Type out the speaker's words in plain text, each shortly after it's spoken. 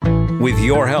With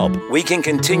your help, we can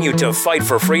continue to fight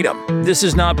for freedom. This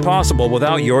is not possible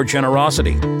without your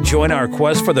generosity. Join our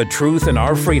quest for the truth and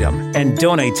our freedom and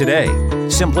donate today.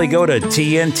 Simply go to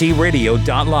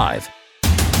tntradio.live.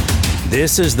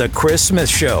 This is the Chris Smith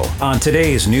Show on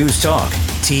today's News Talk,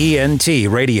 TNT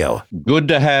Radio. Good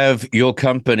to have your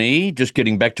company. Just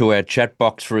getting back to our chat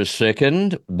box for a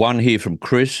second. One here from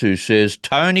Chris who says,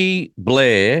 Tony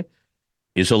Blair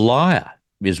is a liar.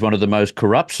 Is one of the most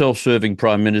corrupt, self-serving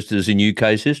prime ministers in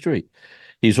UK's history.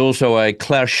 He's also a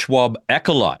Klaus Schwab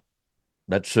acolyte.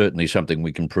 That's certainly something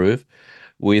we can prove.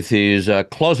 With his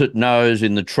closet nose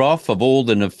in the trough of all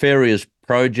the nefarious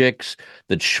projects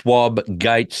that Schwab,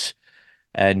 Gates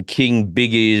and King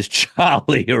Big Ears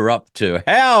Charlie are up to.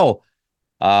 How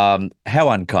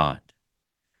unkind.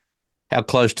 How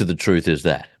close to the truth is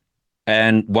that?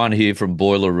 And one here from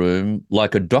Boiler Room,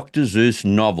 like a Dr. Seuss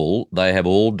novel, they have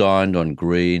all dined on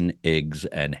green eggs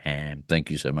and ham. Thank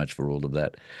you so much for all of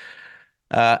that.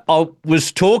 I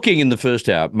was talking in the first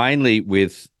hour, mainly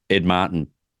with Ed Martin,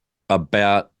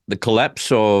 about the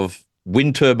collapse of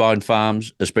wind turbine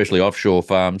farms, especially offshore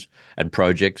farms and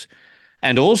projects,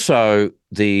 and also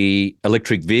the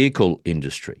electric vehicle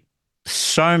industry.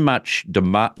 So much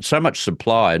demand, so much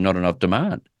supply and not enough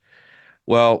demand.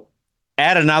 Well,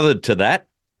 add another to that,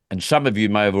 and some of you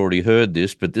may have already heard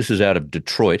this, but this is out of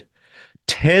Detroit.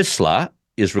 Tesla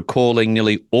is recalling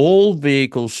nearly all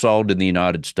vehicles sold in the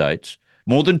United States,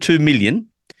 more than 2 million,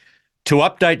 to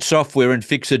update software and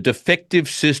fix a defective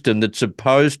system that's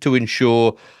supposed to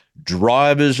ensure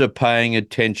drivers are paying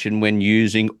attention when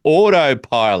using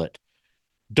autopilot.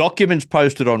 Documents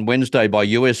posted on Wednesday by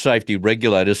US safety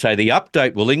regulators say the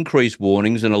update will increase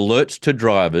warnings and alerts to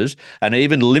drivers and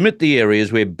even limit the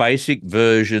areas where basic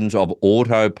versions of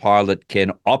autopilot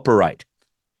can operate.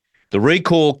 The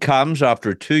recall comes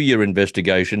after a 2-year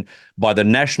investigation by the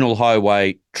National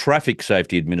Highway Traffic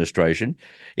Safety Administration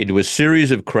into a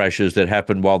series of crashes that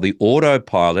happened while the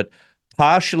autopilot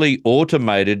partially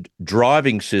automated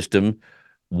driving system,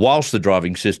 whilst the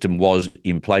driving system was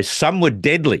in place. Some were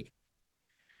deadly.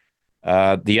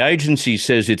 The agency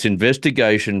says its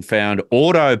investigation found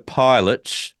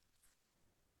autopilot's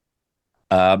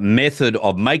method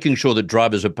of making sure that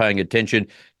drivers are paying attention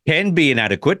can be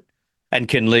inadequate and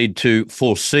can lead to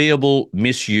foreseeable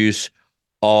misuse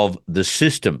of the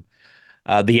system.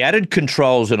 The added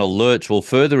controls and alerts will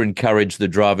further encourage the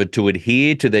driver to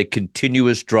adhere to their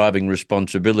continuous driving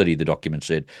responsibility, the document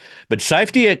said. But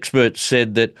safety experts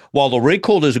said that while the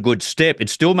recall is a good step, it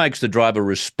still makes the driver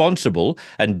responsible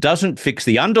and doesn't fix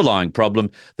the underlying problem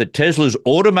that Tesla's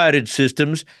automated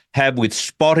systems have with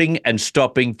spotting and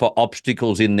stopping for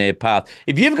obstacles in their path.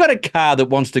 If you've got a car that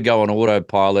wants to go on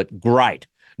autopilot, great,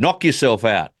 knock yourself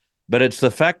out. But it's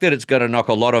the fact that it's going to knock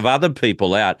a lot of other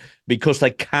people out because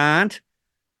they can't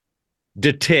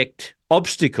detect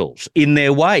obstacles in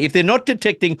their way. If they're not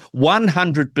detecting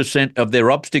 100% of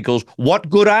their obstacles, what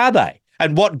good are they?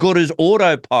 And what good is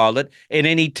autopilot in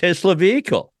any Tesla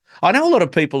vehicle? I know a lot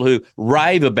of people who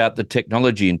rave about the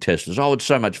technology in Teslas. Oh, it's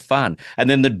so much fun. And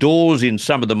then the doors in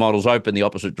some of the models open the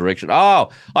opposite direction.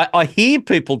 Oh, I hear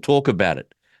people talk about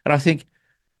it. And I think,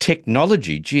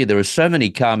 technology, gee, there are so many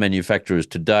car manufacturers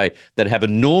today that have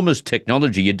enormous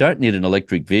technology. You don't need an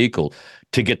electric vehicle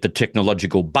to get the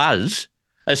technological buzz,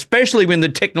 especially when the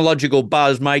technological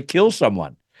buzz may kill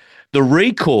someone. The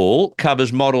recall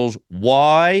covers models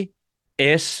Y,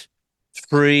 S,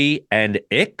 3 and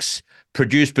X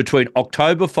produced between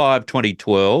October 5,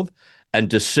 2012 and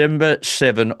December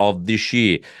 7 of this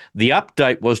year. The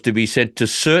update was to be sent to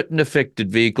certain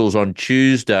affected vehicles on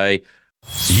Tuesday.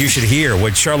 You should hear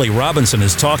what Charlie Robinson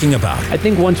is talking about. I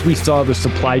think once we saw the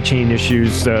supply chain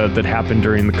issues that happened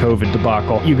during the COVID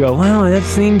debacle, you go, well, that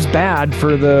seems bad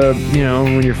for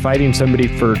when you're fighting somebody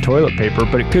for toilet paper,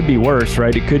 but it could be worse,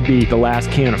 right? It could be the last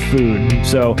can of food.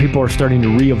 So people are starting to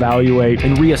reevaluate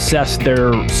and reassess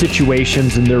their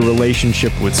situations and their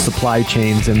relationship with supply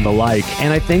chains and the like.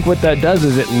 And I think what that does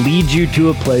is it leads you to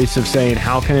a place of saying,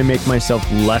 how can I make myself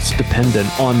less dependent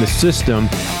on the system?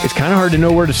 It's kind of hard to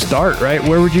know where to start, right?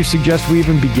 Where would you suggest we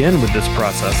even begin with this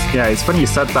process? Yeah, it's funny you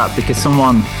said that because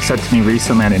someone said to me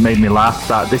recently, and it made me laugh,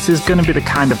 that this is going to be the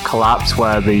kind of collapse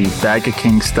where the Burger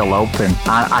King's still open.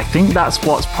 And I think that's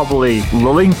what's probably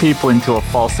lulling people into a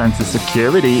false sense of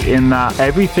security, in that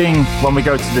everything, when we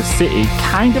go to the city,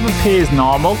 kind of appears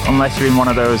normal, unless you're in one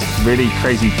of those really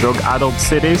crazy drug-addled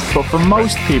cities. But for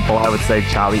most people, I would say,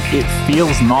 Charlie, it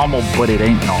feels normal, but it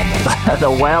ain't normal.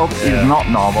 The world is not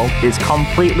normal. It's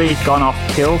completely gone off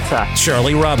kilter.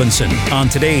 Charlie Robinson on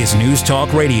today's News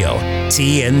Talk Radio,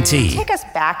 TNT. Take us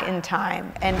back in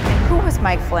time. And who was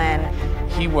Mike Flynn?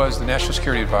 He was the National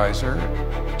Security Advisor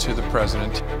to the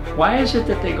president. Why is it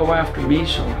that they go after me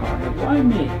so hard? Why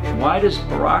me? Why does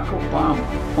Barack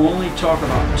Obama only talk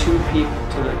about two people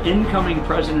to the incoming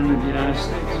president of the United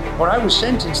States? When I was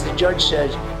sentenced, the judge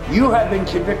says, "You have been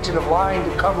convicted of lying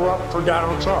to cover up for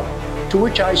Donald Trump." To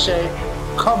which I say,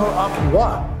 cover up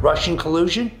what? Russian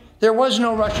collusion? There was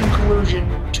no Russian collusion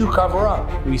to cover up.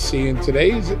 We see in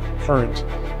today's current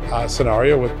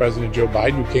scenario with President Joe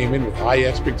Biden, who came in with high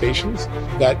expectations,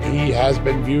 that he has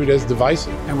been viewed as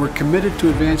divisive. And we're committed to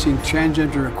advancing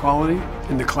transgender equality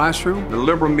in the classroom. The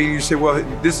liberal media say, well,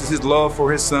 this is his love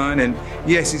for his son, and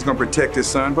yes, he's going to protect his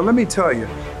son. But let me tell you,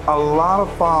 a lot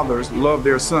of fathers love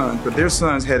their sons, but their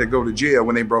sons had to go to jail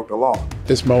when they broke the law. At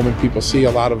this moment, people see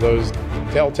a lot of those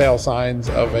telltale signs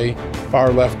of a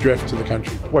far left drift to the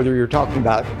country. Whether you're talking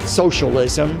about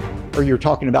socialism or you're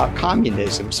talking about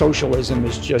communism, socialism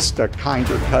is just a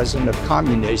kinder cousin of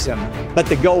communism, but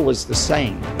the goal is the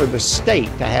same, for the state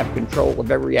to have control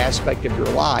of every aspect of your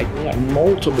life. We have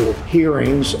multiple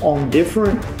hearings on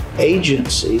different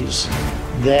agencies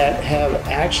that have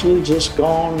actually just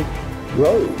gone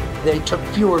rogue. They took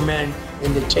fewer men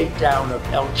in the takedown of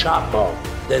El Chapo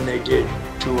than they did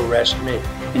to arrest me.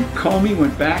 And Comey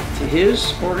went back to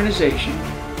his organization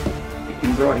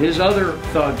and brought his other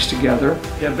thugs together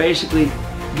to basically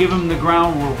give them the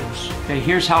ground rules. Okay,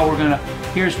 here's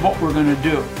what we're gonna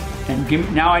do.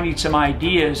 And now I need some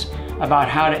ideas about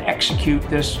how to execute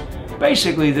this,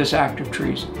 basically this act of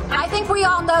treason. I think we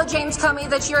all know, James Comey,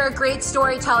 that you're a great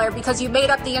storyteller because you made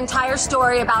up the entire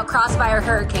story about Crossfire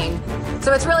Hurricane.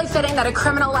 So it's really fitting that a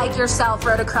criminal like yourself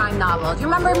wrote a crime novel. Do you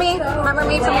remember me? Remember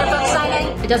me from your book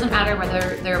signing? It doesn't matter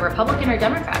whether they're Republican or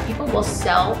Democrat. People will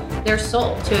sell their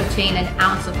soul to obtain an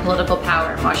ounce of political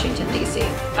power in Washington, D.C.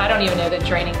 I don't even know that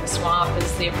draining the swamp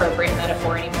is the appropriate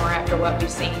metaphor anymore after what we've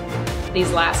seen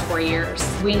these last 4 years.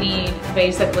 We need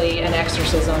basically an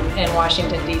exorcism in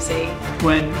Washington, D.C.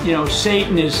 When,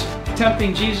 Satan is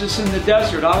tempting Jesus in the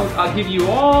desert, I'll give you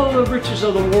all the riches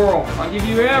of the world. I'll give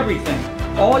you everything.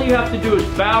 All you have to do is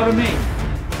bow to me.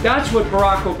 That's what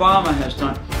Barack Obama has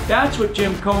done. That's what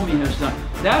Jim Comey has done.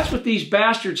 That's what these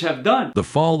bastards have done. The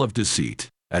Fall of Deceit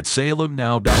at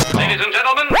salemnow.com. Ladies and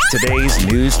gentlemen, today's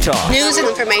news talk. News and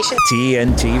information.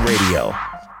 TNT Radio.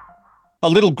 A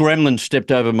little gremlin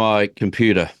stepped over my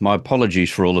computer. My apologies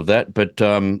for all of that, but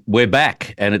we're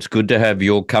back and it's good to have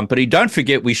your company. Don't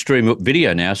forget we stream up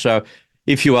video now, so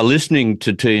if you are listening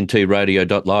to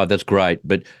tntradio.live, that's great.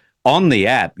 But on the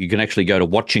app, you can actually go to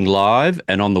watching live,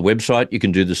 and on the website, you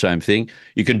can do the same thing.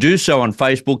 You can do so on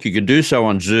Facebook, you can do so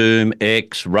on Zoom,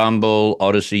 X, Rumble,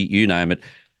 Odyssey, you name it,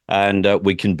 and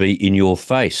we can be in your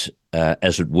face,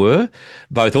 as it were.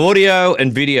 Both audio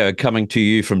and video coming to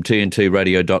you from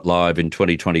tntradio.live in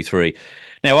 2023.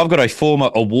 Now, I've got a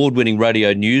former award-winning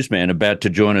radio newsman about to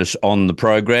join us on the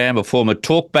program, a former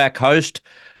talkback host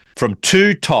from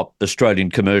two top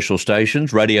Australian commercial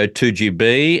stations, Radio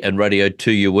 2GB and Radio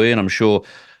 2UE, and I'm sure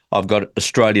I've got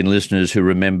Australian listeners who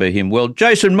remember him well.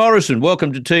 Jason Morrison,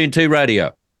 welcome to TNT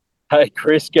Radio. Hey,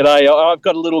 Chris, g'day. I've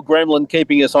got a little gremlin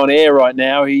keeping us on air right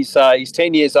now. He's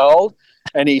 10 years old,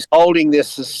 and he's holding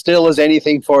this as still as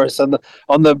anything for us on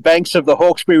the banks of the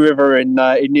Hawkesbury River in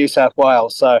New South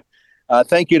Wales. So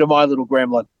thank you to my little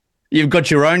gremlin. You've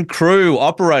got your own crew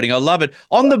operating. I love it.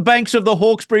 On the banks of the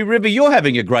Hawkesbury River, you're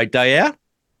having a great day out.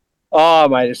 Oh,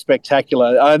 mate, it's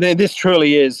spectacular. This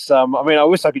truly is. I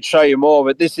wish I could show you more,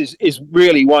 but this is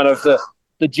really one of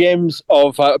the gems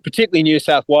of particularly New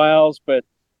South Wales, but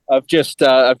of just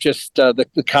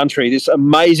the country. This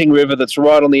amazing river that's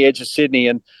right on the edge of Sydney,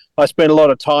 and I spend a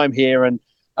lot of time here, and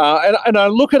I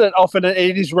look at it often, and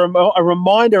it is a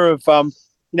reminder of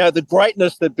the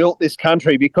greatness that built this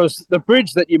country, because the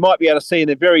bridge that you might be able to see in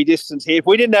the very distance here, if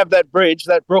we didn't have that bridge,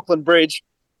 that Brooklyn Bridge,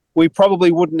 we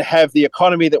probably wouldn't have the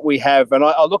economy that we have. And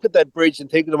I look at that bridge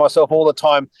and think to myself all the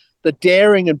time, the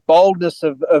daring and boldness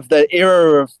of the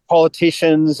era of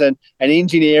politicians and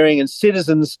engineering and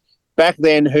citizens back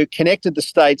then who connected the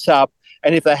states up.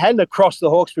 And if they hadn't have crossed the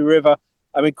Hawkesbury River,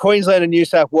 Queensland and New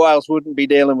South Wales wouldn't be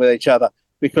dealing with each other,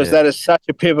 because that is such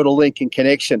a pivotal link and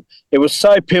connection. It was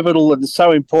so pivotal and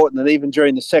so important that even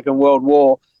during the Second World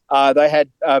War, they had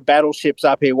battleships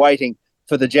up here waiting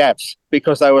for the Japs,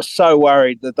 because they were so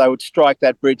worried that they would strike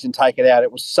that bridge and take it out.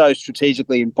 It was so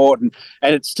strategically important,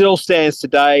 and it still stands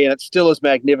today, and it's still as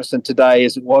magnificent today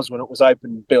as it was when it was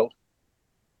opened and built.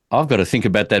 I've got to think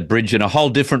about that bridge in a whole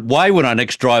different way when I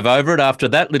next drive over it after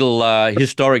that little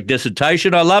historic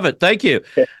dissertation. I love it. Thank you.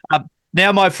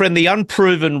 Now, my friend, the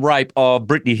unproven rape of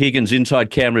Brittany Higgins inside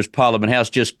cameras Parliament House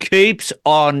just keeps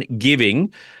on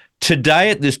giving. Today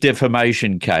at this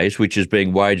defamation case, which is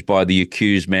being waged by the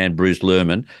accused man, Bruce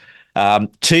Lerman,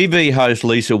 TV host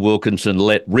Lisa Wilkinson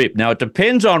let rip. Now, it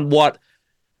depends on what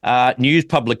news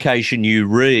publication you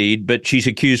read, but she's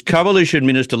accused Coalition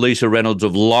Minister Lisa Reynolds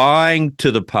of lying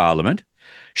to the Parliament.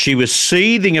 She was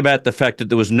seething about the fact that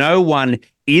there was no one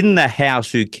in the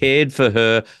house who cared for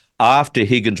her after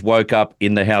Higgins woke up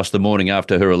in the house the morning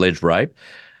after her alleged rape.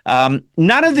 None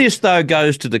of this, though,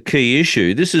 goes to the key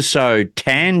issue. This is so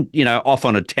off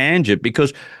on a tangent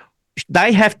because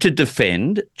they have to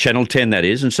defend, Channel 10 that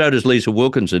is, and so does Lisa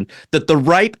Wilkinson, that the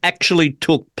rape actually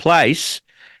took place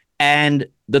and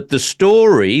that the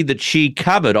story that she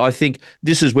covered, I think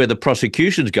this is where the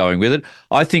prosecution's going with it.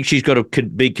 I think she's got to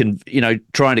be,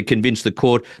 trying to convince the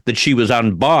court that she was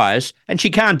unbiased, and she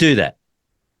can't do that.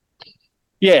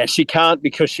 Yeah, she can't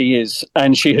because she is,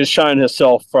 and she has shown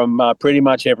herself from pretty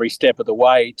much every step of the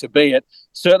way to be it.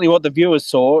 Certainly what the viewers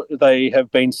saw, they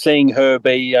have been seeing her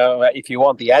be, if you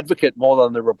want, the advocate more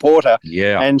than the reporter.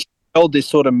 Yeah. And she held this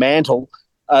sort of mantle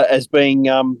as being,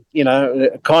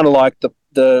 kind of like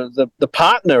the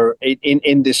partner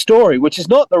in this story, which is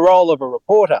not the role of a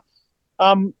reporter.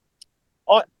 I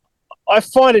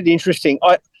find it interesting.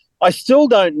 I still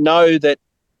don't know that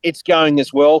it's going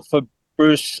as well for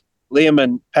Bruce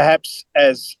Lehrman perhaps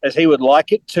as he would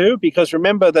like it to, because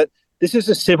remember that this is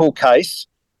a civil case,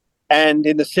 and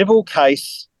in the civil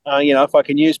case, if I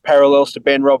can use parallels to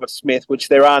Ben Roberts-Smith, which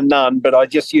there are none, but I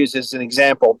just use as an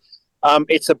example,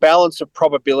 it's a balance of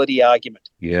probability argument.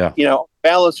 Yeah.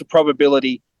 Balance of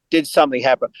probability, did something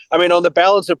happen? I mean, on the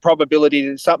balance of probability,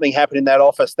 did something happen in that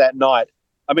office that night?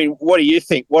 I mean, what do you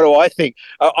think? What do I think?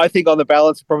 I think on the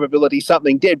balance of probability,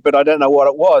 something did, but I don't know what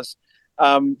it was.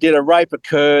 Did a rape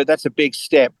occur? That's a big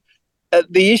step.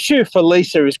 The issue for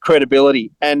Lisa is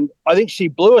credibility, and I think she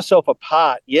blew herself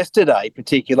apart yesterday,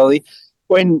 particularly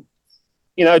when,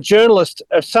 a journalist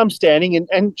of some standing,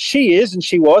 and she is and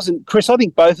she was, and Chris, I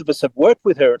think both of us have worked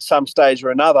with her at some stage or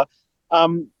another.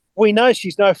 We know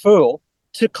she's no fool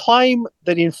to claim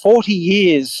that in 40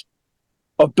 years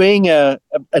of being a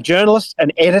journalist,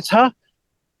 an editor,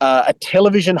 a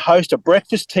television host, a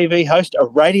breakfast TV host, a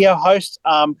radio host,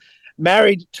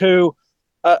 married to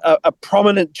a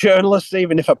prominent journalist,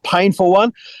 even if a painful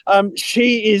one.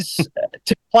 She is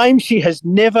to claim she has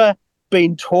never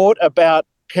been taught about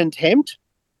contempt.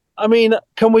 I mean,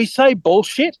 can we say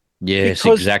bullshit? Yes,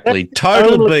 Because exactly.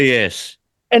 Total BS.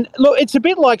 And look, it's a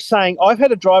bit like saying I've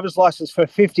had a driver's license for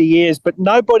 50 years, but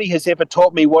nobody has ever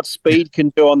taught me what speed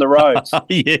can do on the roads.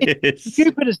 Yes. It's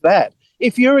stupid as that.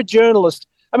 If you're a journalist,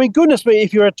 I mean, goodness me,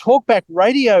 if you're a talkback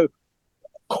radio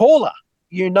caller,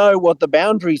 you know what the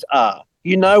boundaries are.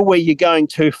 You know where you're going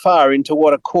too far into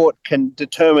what a court can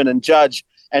determine and judge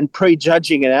and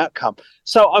prejudging an outcome.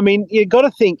 So, I mean, you've got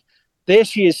to think, there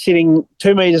she is sitting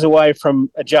 2 meters away from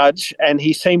a judge, and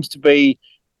he seems to be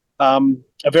a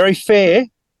very fair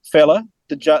fella,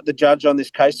 the judge on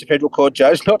this case, the federal court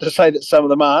judge, not to say that some of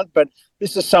them aren't, but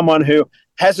this is someone who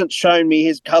hasn't shown me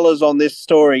his colours on this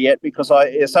story yet, because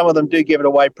some of them do give it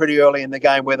away pretty early in the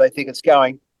game where they think it's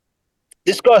going.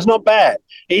 This guy's not bad.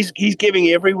 He's giving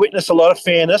every witness a lot of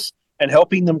fairness and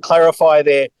helping them clarify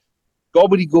their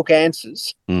gobbledygook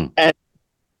answers.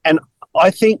 And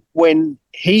I think when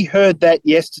he heard that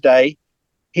yesterday,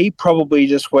 he probably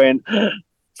just went,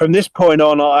 from this point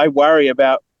on, I worry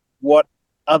about what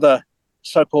other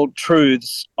so-called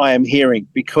truths I am hearing,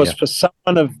 because for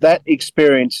someone of that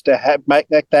experience to make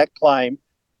that claim,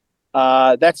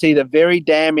 that's either very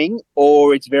damning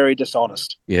or it's very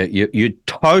dishonest. Yeah, you're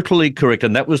totally correct.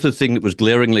 And that was the thing that was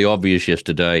glaringly obvious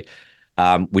yesterday,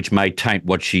 which may taint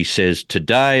what she says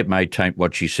today. It may taint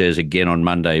what she says again on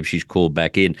Monday if she's called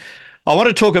back in. I want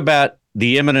to talk about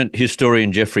the eminent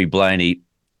historian Geoffrey Blaney.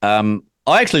 I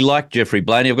actually like Geoffrey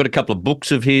Blaney. I've got a couple of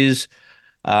books of his.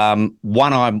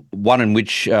 One in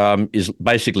which is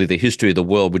basically the history of the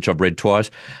world, which I've read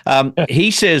twice. He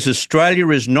says Australia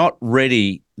is not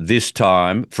ready this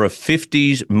time for a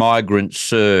 50s migrant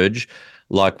surge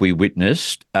like we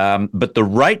witnessed. But the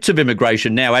rates of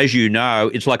immigration now, as you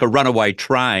know, it's like a runaway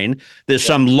train. There's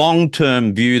some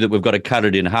long-term view that we've got to cut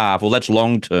it in half. Well, that's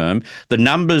long-term. The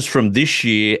numbers from this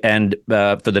year and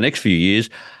for the next few years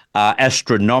are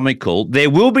astronomical. There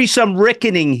will be some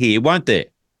reckoning here, won't there?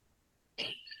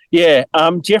 Yeah,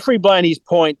 Geoffrey Blaney's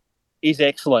point is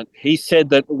excellent. He said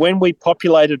that when we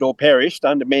populated or perished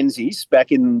under Menzies back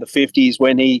in the 50s,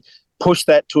 when he pushed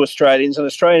that to Australians, and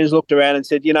Australians looked around and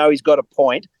said, he's got a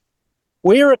point.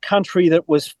 We're a country that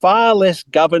was far less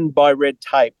governed by red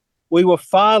tape. We were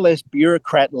far less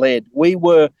bureaucrat-led. We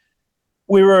were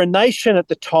a nation at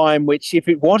the time which, if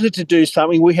it wanted to do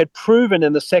something, we had proven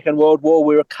in the Second World War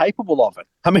we were capable of it.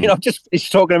 I mean, I've just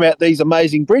finished talking about these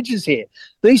amazing bridges here.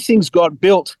 These things got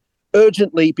built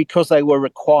urgently because they were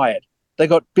required. They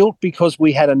got built because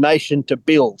we had a nation to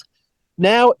build.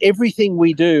 Now everything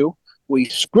we do, we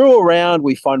screw around,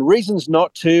 we find reasons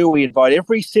not to, we invite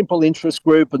every simple interest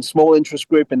group and small interest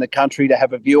group in the country to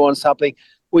have a view on something.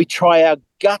 We try our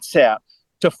guts out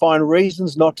to find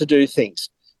reasons not to do things.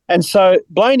 And so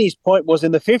Blaney's point was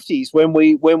in the 50s when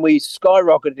we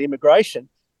skyrocketed immigration,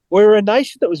 we were a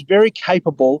nation that was very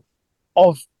capable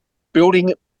of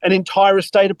building an entire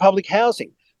estate of public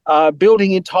housing,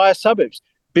 building entire suburbs,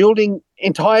 building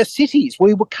entire cities.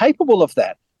 We were capable of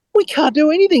that. We can't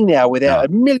do anything now without a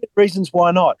million reasons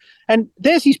why not. And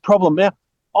there's his problem. Now,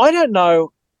 I don't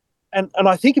know, and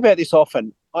I think about this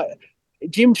often.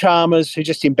 Jim Chalmers, who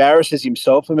just embarrasses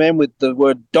himself, a man with the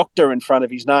word doctor in front of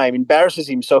his name, embarrasses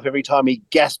himself every time he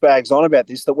gasbags on about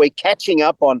this, that we're catching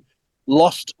up on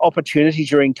lost opportunity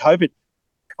during COVID.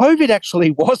 COVID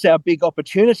actually was our big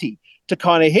opportunity to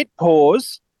kind of hit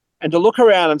pause and to look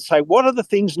around and say, what are the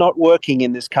things not working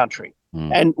in this country?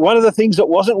 And one of the things that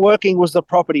wasn't working was the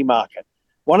property market.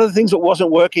 One of the things that wasn't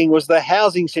working was the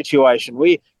housing situation.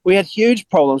 We had huge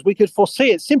problems. We could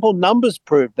foresee it. Simple numbers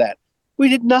proved that. We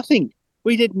did nothing.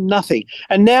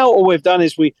 And now all we've done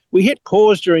is we hit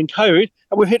pause during COVID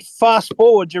and we've hit fast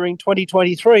forward during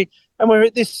 2023 and we're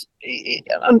at this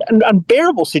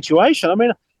unbearable situation. I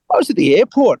mean, I was at the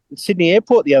airport, at Sydney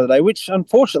Airport the other day, which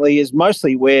unfortunately is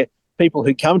mostly where people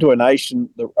who come to a nation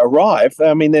arrive.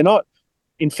 I mean, they're not,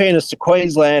 in fairness to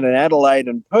Queensland and Adelaide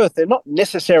and Perth, they're not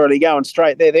necessarily going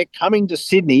straight there. They're coming to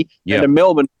Sydney and to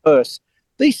Melbourne first.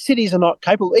 These cities are not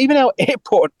capable. Even our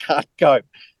airport can't go.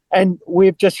 And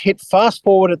we've just hit fast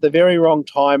forward at the very wrong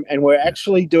time, and we're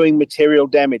actually doing material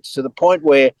damage to the point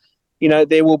where,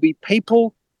 there will be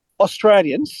people,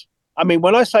 Australians. I mean,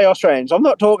 when I say Australians, I'm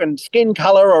not talking skin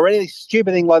colour or any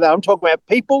stupid thing like that. I'm talking about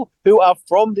people who are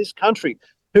from this country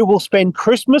who will spend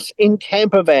Christmas in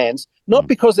camper vans, not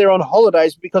because they're on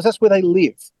holidays, but because that's where they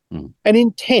live. And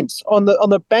in tents on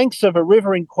the banks of a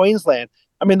river in Queensland.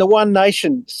 I mean, the One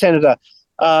Nation Senator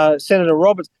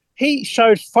Roberts, he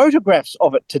showed photographs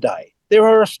of it today. There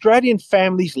are Australian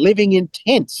families living in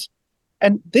tents.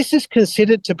 And this is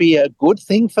considered to be a good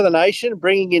thing for the nation,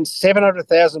 bringing in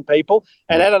 700,000 people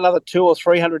and add another 200 or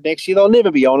 300 next year. They'll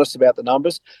never be honest about the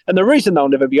numbers. And the reason they'll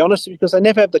never be honest is because they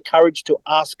never have the courage to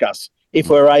ask us if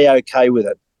we're A-OK with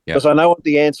it, because I know what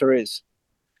the answer is.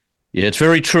 Yeah, it's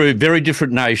very true. Very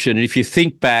different nation. And if you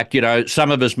think back, some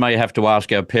of us may have to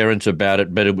ask our parents about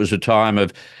it, but it was a time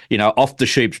of, off the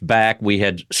sheep's back. We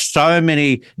had so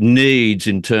many needs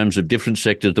in terms of different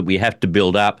sectors that we have to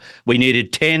build up. We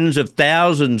needed tens of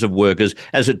thousands of workers.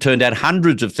 As it turned out,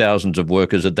 hundreds of thousands of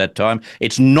workers at that time.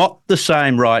 It's not the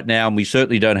same right now, and we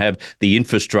certainly don't have the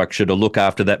infrastructure to look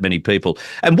after that many people.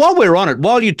 And while we're on it,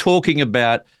 while you're talking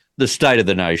about the state of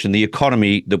the nation, the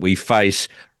economy that we face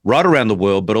right around the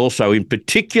world, but also in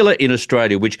particular in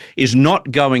Australia, which is not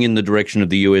going in the direction of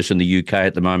the US and the UK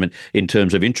at the moment in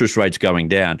terms of interest rates going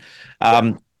down.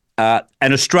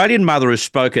 An Australian mother has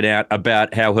spoken out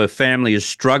about how her family is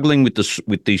struggling with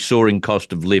the soaring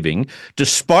cost of living,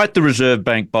 despite the Reserve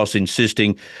Bank boss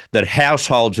insisting that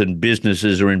households and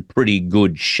businesses are in pretty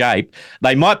good shape.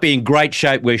 They might be in great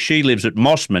shape where she lives at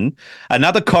Mossman.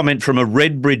 Another comment from a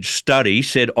Redbridge study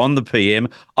said on the PM,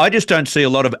 I just don't see a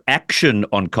lot of action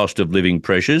on cost of living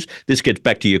pressures. This gets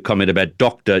back to your comment about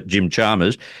Dr. Jim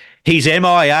Chalmers. He's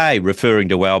MIA, referring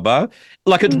to Albo.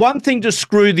 Like, it's one thing to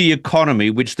screw the economy,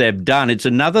 which they've done. It's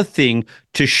another thing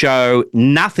to show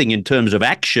nothing in terms of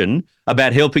action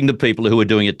about helping the people who are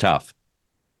doing it tough.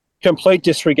 Complete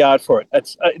disregard for it.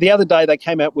 It's, the other day they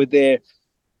came out with their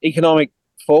economic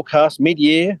forecast,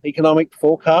 mid-year economic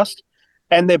forecast,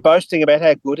 and they're boasting about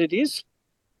how good it is.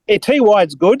 I tell you why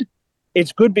it's good.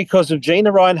 It's good because of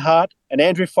Gina Reinhart and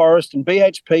Andrew Forrest and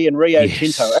BHP and Rio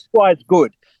Tinto. That's why it's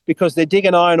good. Because they're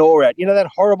digging iron ore out. That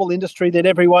horrible industry that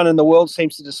everyone in the world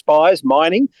seems to despise,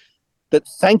 mining, that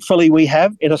thankfully we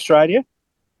have in Australia.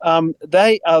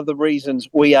 They are the reasons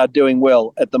we are doing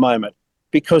well at the moment,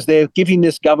 because they're giving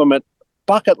this government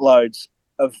bucket loads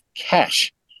of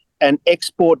cash and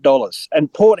export dollars.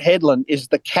 And Port Hedland is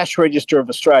the cash register of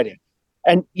Australia.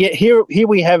 And yet here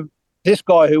we have this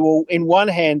guy who will, in one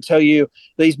hand, tell you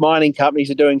these mining companies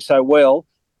are doing so well.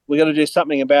 We've got to do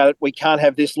something about it. We can't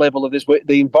have this level of this,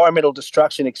 the environmental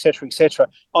destruction, et cetera, et cetera.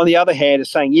 On the other hand,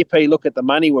 is saying, yippee, look at the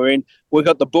money we're in. We've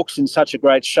got the books in such a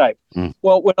great shape.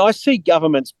 Well, when I see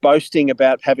governments boasting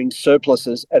about having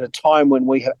surpluses at a time when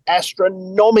we have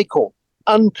astronomical,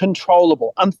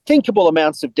 uncontrollable, unthinkable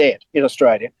amounts of debt in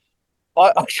Australia,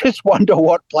 I just wonder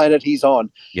what planet he's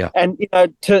on. Yeah. And,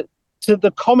 to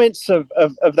the comments of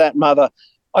that mother,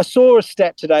 I saw a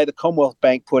stat today the Commonwealth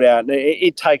Bank put out, and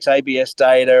it takes ABS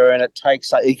data and it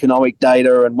takes economic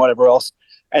data and whatever else,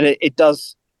 and it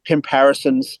does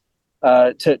comparisons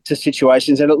to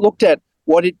situations, and it looked at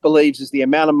what it believes is the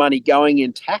amount of money going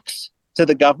in tax to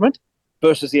the government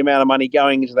versus the amount of money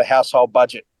going into the household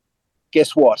budget.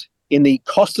 Guess what? In the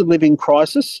cost of living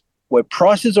crisis, where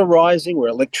prices are rising, where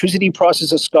electricity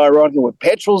prices are skyrocketing, where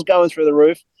petrol's going through the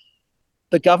roof,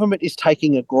 the government is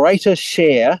taking a greater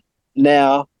share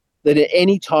now than at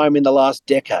any time in the last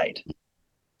decade.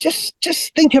 Just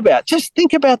think about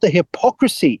the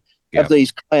hypocrisy of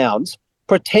these clowns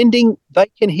pretending they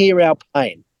can hear our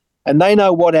pain and they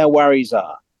know what our worries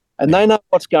are and they know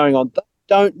what's going on. They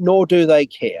don't, nor do they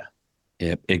care.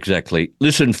 Yeah, exactly.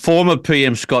 Listen, former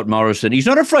PM Scott Morrison, he's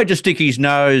not afraid to stick his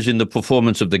nose in the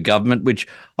performance of the government, which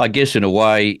I guess in a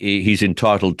way he's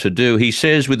entitled to do. He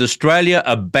says with Australia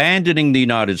abandoning the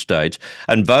United States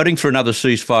and voting for another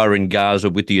ceasefire in Gaza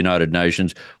with the United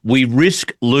Nations, we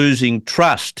risk losing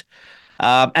trust.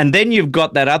 And then you've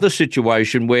got that other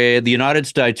situation where the United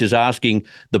States is asking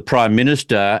the Prime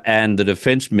Minister and the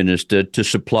Defence Minister to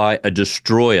supply a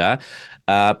destroyer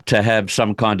to have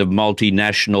some kind of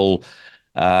multinational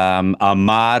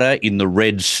armada in the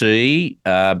Red Sea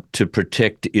to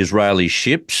protect Israeli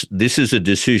ships. This is a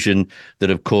decision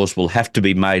that, of course, will have to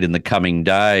be made in the coming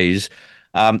days.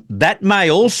 That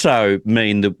may also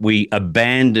mean that we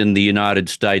abandon the United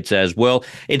States as well.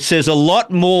 It says a lot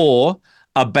more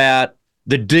about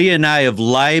the DNA of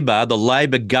Labor, the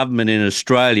Labor government in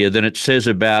Australia, than it says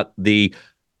about the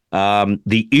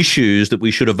issues that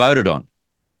we should have voted on.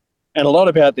 And a lot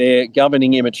about their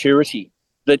governing immaturity,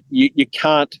 that you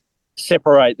can't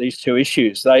separate these two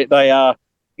issues. They are,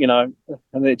 and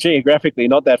they're geographically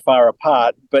not that far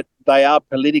apart, but they are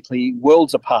politically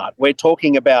worlds apart. We're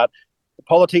talking about the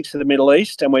politics of the Middle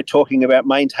East and we're talking about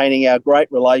maintaining our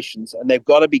great relations, and they've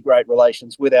got to be great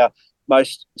relations with our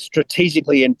most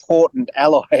strategically important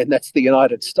ally, and that's the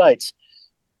United States.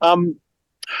 Can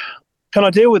I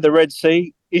deal with the Red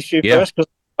Sea issue first? Because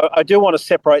I do want to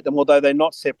separate them, although they're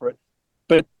not separate.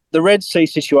 But the Red Sea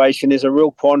situation is a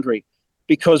real quandary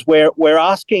because we're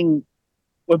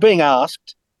being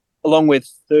asked, along with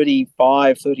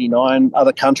 35, 39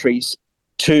 other countries,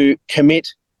 to commit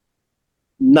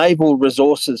naval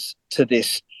resources to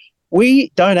this.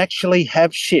 We don't actually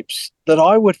have ships that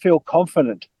I would feel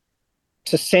confident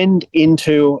to send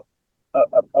into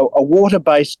a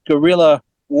water-based guerrilla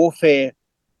warfare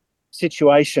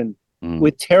situation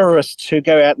with terrorists who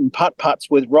go out and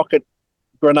putt-putts with rocket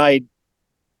grenade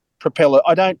propeller.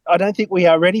 I don't think we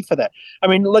are ready for that. I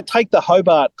mean, take the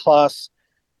Hobart class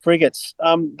frigates.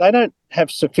 They don't have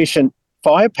sufficient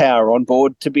firepower on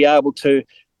board to be able to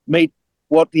meet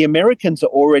what the Americans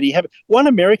are already having. One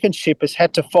American ship has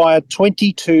had to fire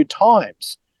 22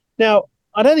 times. Now,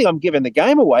 I don't think I'm giving the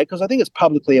game away because I think it's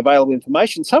publicly available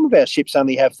information. Some of our ships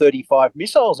only have 35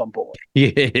 missiles on board.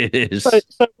 Yes. So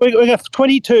we have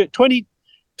 22,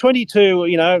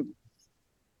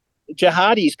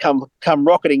 jihadis come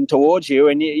rocketing towards you,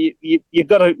 and you've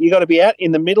got to be out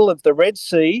in the middle of the Red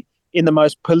Sea in the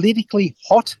most politically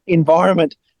hot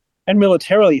environment and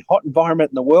militarily hot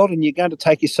environment in the world, and you're going to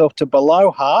take yourself to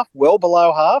well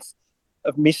below half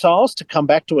of missiles to come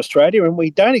back to Australia, and we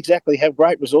don't exactly have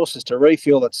great resources to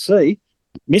refuel at sea,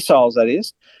 missiles that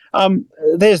is.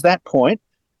 There's that point.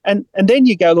 And then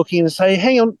you go looking and say,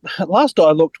 hang on, last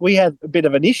I looked, we had a bit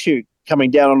of an issue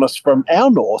coming down on us from our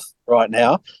north right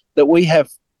now that we have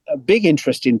a big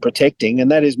interest in protecting, and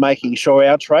that is making sure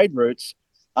our trade routes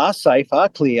are safe, are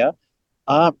clear,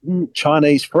 are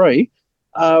Chinese free.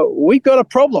 We've got a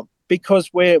problem because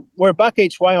we're a buck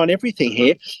each way on everything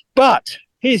here. But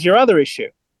here's your other issue.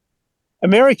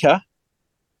 America,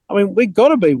 I mean, we've got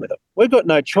to be with them. We've got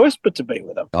no choice but to be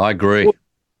with them. I agree.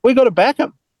 We've got to back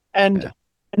them. And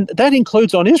that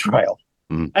includes on Israel.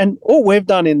 And all we've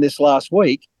done in this last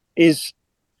week is,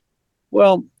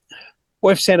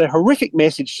 we've sent a horrific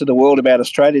message to the world about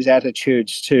Australia's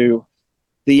attitudes to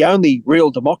the only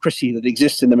real democracy that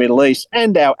exists in the Middle East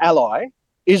and our ally,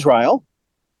 Israel.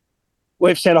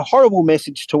 We've sent a horrible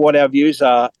message to what our views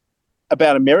are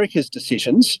about America's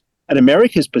decisions and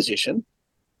America's position,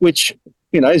 which,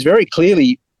 is very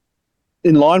clearly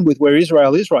in line with where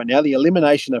Israel is right now, the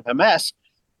elimination of Hamas.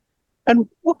 And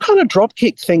what kind of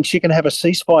dropkick thinks you can have a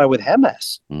ceasefire with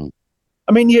Hamas?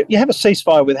 I mean, you have a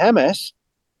ceasefire with Hamas,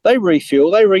 they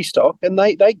refuel, they restock, and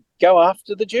they go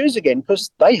after the Jews again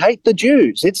because they hate the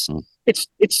Jews.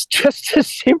 It's just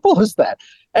as simple as that.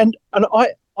 And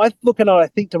I look and I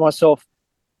think to myself,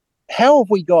 how have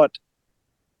we got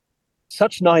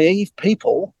such naive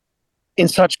people in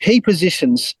such key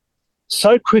positions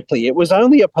so quickly. It was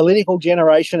only a political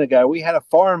generation ago we had a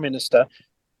foreign minister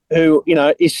who,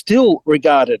 is still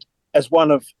regarded as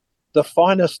one of the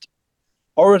finest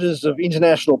orators of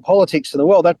international politics in the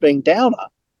world, that being Downer.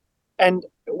 And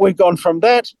we've gone from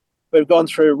that, we've gone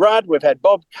through Rudd, we've had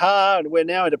Bob Carr, and we're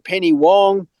now into Penny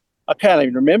Wong. I can't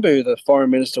even remember who the foreign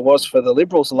minister was for the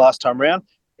Liberals the last time round.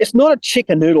 It's not a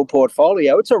chicken noodle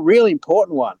portfolio. It's a really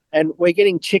important one. And we're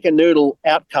getting chicken noodle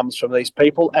outcomes from these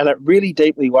people. And it really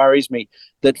deeply worries me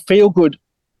that feel-good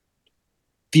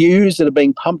views that are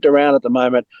being pumped around at the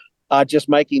moment are just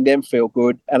making them feel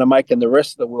good and are making the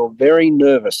rest of the world very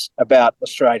nervous about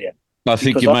Australia. I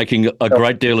think you're making a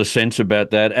great deal of sense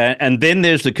about that. And then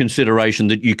there's the consideration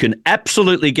that you can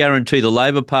absolutely guarantee the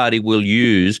Labor Party will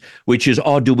use, which is,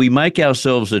 do we make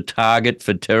ourselves a target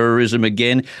for terrorism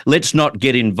again? Let's not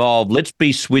get involved. Let's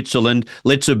be Switzerland.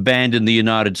 Let's abandon the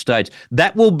United States.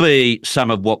 That will be some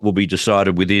of what will be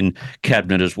decided within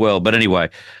Cabinet as well. But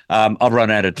anyway, I've run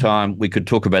out of time. We could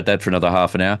talk about that for another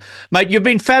half an hour. Mate, you've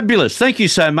been fabulous. Thank you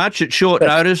so much at short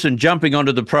notice and jumping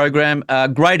onto the program.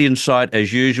 Great insight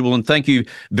as usual. And thank you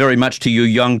very much to your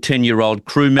young 10-year-old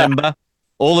crew member.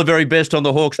 All the very best on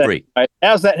the Hawkesbury.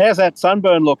 How's that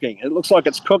sunburn looking? It looks like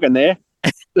it's cooking there.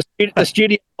 The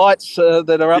studio lights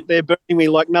that are up there burning me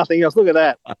like nothing else. Look at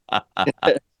that.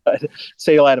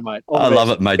 See you later, mate. I love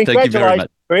it, mate. Thank you very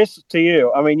much. Chris, to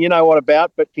you. I mean, you know what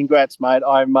about, but congrats, mate.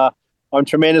 I'm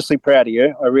tremendously proud of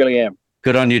you. I really am.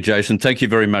 Good on you, Jason. Thank you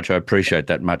very much. I appreciate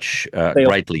that much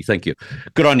greatly. Thank you.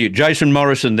 Good on you. Jason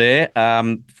Morrison there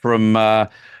from,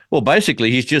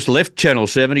 basically he's just left Channel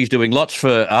 7. He's doing lots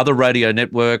for other radio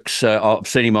networks. I've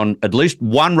seen him on at least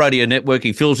one radio network.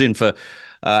 He fills in for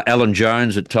Alan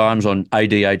Jones at times on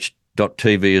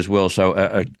ADH.TV as well. So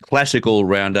a classic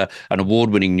all-rounder, an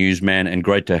award-winning newsman, and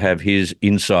great to have his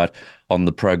insight on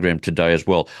the program today as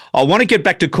well. I want to get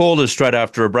back to callers straight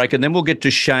after a break, and then we'll get to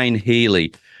Shane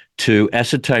Healy to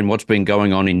ascertain what's been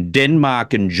going on in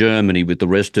Denmark and Germany with the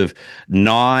rest of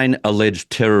 9 alleged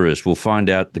terrorists. We'll find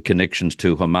out the connections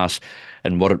to Hamas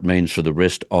and what it means for the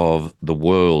rest of the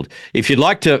world. If you'd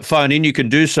like to phone in, you can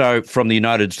do so from the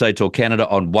United States or Canada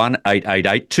on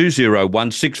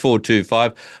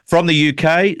 1-888-201-6425. From the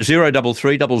UK,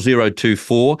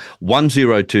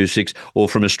 033-0024-1026, or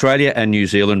from Australia and New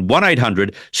Zealand,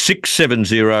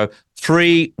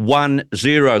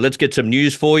 1-800-670-310. Let's get some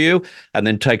news for you and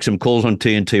then take some calls on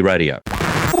TNT Radio.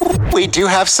 We do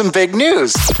have some big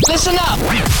news. Listen up.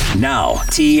 Now,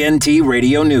 TNT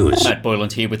Radio News. Matt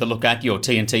Boyland here with a look at your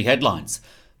TNT headlines.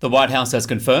 The White House has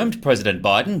confirmed President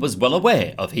Biden was well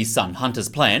aware of his son Hunter's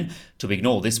plan to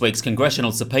ignore this week's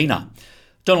congressional subpoena.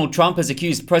 Donald Trump has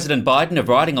accused President Biden of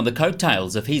riding on the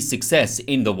coattails of his success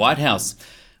in the White House.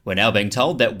 We're now being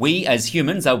told that we as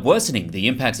humans are worsening the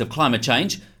impacts of climate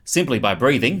change simply by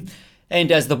breathing.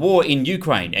 And as the war in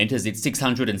Ukraine enters its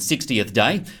 660th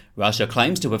day, Russia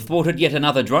claims to have thwarted yet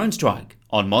another drone strike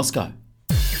on Moscow.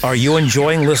 Are you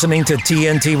enjoying listening to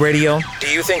TNT Radio? Do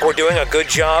you think we're doing a good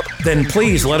job? Then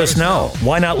please let us know.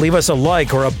 Why not leave us a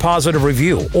like or a positive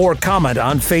review or comment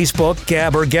on Facebook,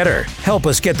 Gab, or Getter? Help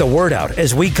us get the word out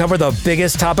as we cover the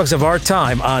biggest topics of our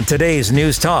time on today's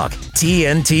News Talk,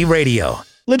 TNT Radio.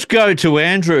 Let's go to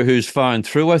Andrew, who's phoned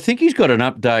through. I think he's got an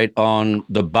update on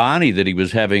the Barney that he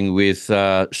was having with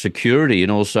security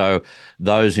and also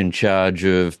those in charge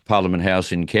of Parliament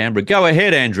House in Canberra. Go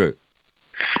ahead, Andrew.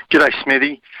 G'day,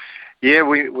 Smithy. Yeah,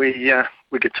 we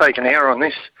could take an hour on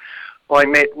this. I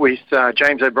met with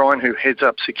James O'Brien, who heads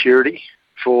up security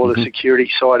for the security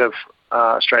side of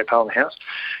Australia Parliament House,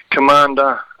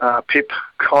 Commander Pip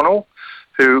Connell,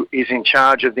 who is in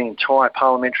charge of the entire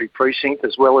parliamentary precinct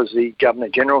as well as the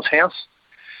Governor-General's house.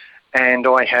 And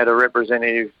I had a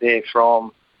representative there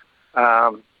from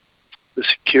the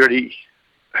security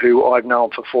who I've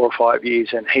known for 4 or 5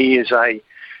 years, and he's on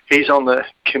the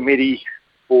committee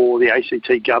for the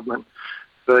ACT government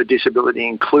for disability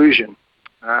inclusion,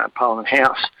 Parliament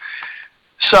House.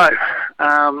 So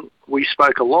we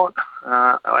spoke a lot.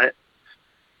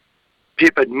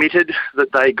 Pip admitted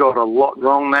that they got a lot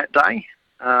wrong that day.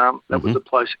 That was the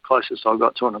closest I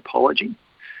got to an apology.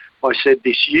 I said,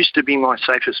 this used to be my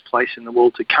safest place in the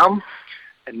world to come,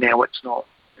 and now it's not.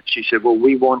 And she said, well,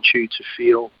 we want you to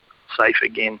feel safe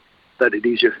again, that it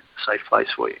is a safe place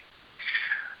for you.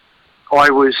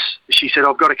 She said,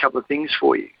 I've got a couple of things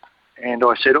for you. And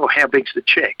I said, how big's the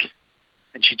cheque?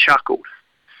 And she chuckled.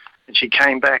 And she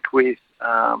came back with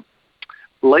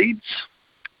leads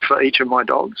for each of my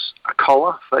dogs, a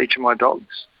collar for each of my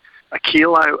dogs, a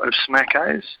kilo of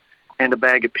Smackos, and a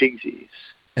bag of pig's ears.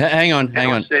 Hang on.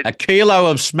 Said, a kilo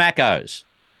of Smackos?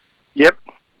 Yep.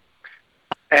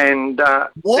 And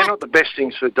they're not the best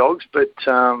things for dogs, but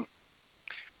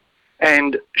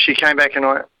And she came back and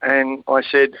I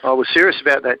said, I was serious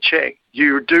about that check.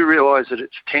 You do realise that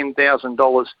it's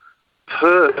 $10,000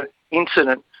 per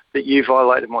incident that you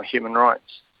violated my human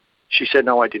rights. She said,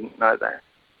 no, I didn't know that.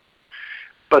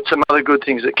 But some other good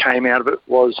things that came out of it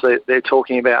was that they're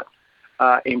talking about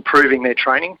improving their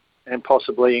training and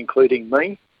possibly including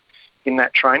me in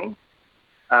that training.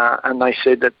 And they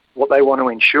said that what they want to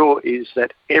ensure is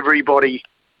that everybody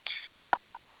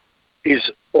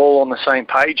is all on the same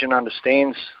page and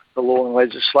understands the law and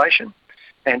legislation,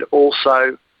 and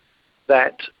also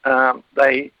that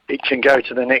it can go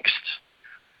to the next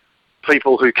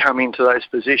people who come into those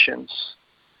positions.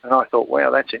 And I thought, wow,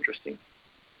 that's interesting.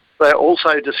 They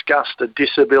also discussed a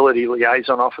disability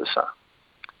liaison officer.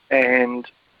 And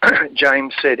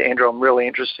James said, Andrew, I'm really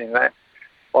interested in that.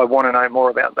 I want to know more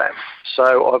about that.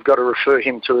 So I've got to refer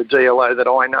him to a DLO that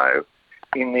I know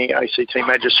in the ACT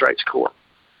Magistrates Court.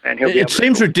 And he'll be able It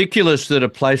seems ridiculous that a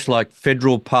place like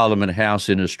Federal Parliament House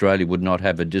in Australia would not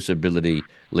have a disability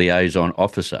liaison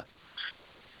officer.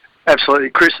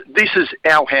 Absolutely, Chris. This is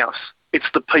our house. It's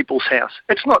the people's house.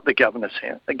 It's not the government's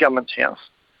house.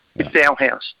 It's our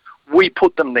house. We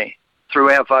put them there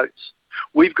through our votes.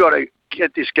 We've got to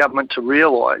get this government to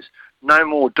realise no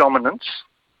more dominance,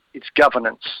 it's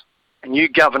governance. And you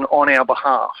govern on our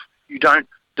behalf. You don't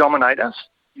dominate us,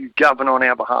 you govern on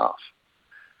our behalf.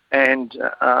 And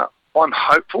I'm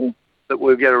hopeful that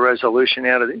we'll get a resolution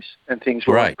out of this and things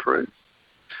will improve.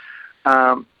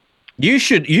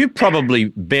 You probably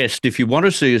best, if you want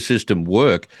to see a system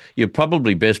work, you're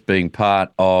probably best being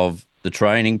part of the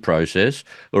training process,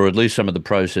 or at least some of the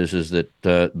processes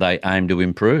that they aim to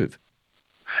improve.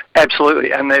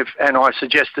 Absolutely, and I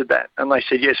suggested that, and they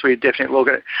said, yes, we definitely look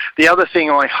at it. The other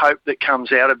thing I hope that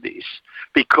comes out of this,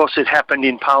 because it happened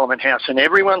in Parliament House and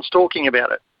everyone's talking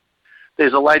about it,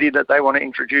 there's a lady that they want to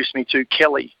introduce me to,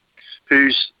 Kelly,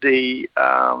 who's the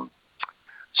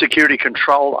security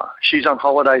controller. She's on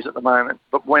holidays at the moment,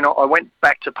 but when I went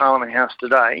back to Parliament House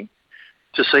today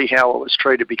to see how I was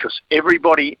treated, because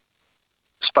everybody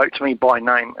spoke to me by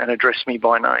name and addressed me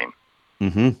by name.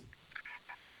 Mm-hmm.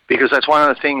 Because that's one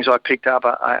of the things I picked up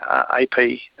a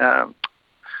AP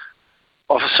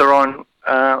officer on,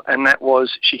 and that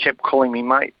was she kept calling me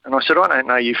mate. And I said, I don't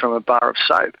know you from a bar of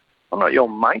soap. I'm not your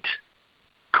mate.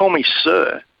 Call me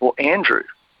sir or Andrew.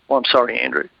 Well, I'm sorry,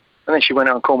 Andrew. And then she went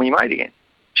on and called me mate again.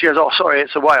 She goes, oh, sorry,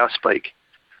 it's the way I speak.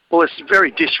 Well, it's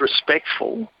very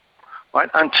disrespectful, right?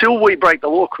 Until we break the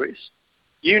law, Chris,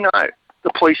 you know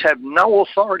the police have no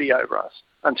authority over us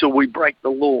until we break the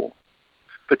law.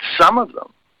 But some of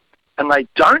them, and they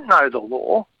don't know the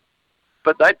law,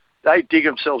 but they dig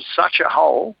themselves such a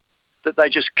hole that they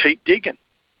just keep digging.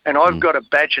 And I've got a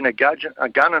badge and a gun,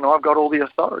 and I've got all the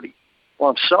authority. Well,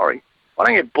 I'm sorry. I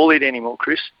don't get bullied anymore,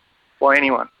 Chris, by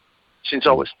anyone, since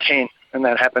I was 10, and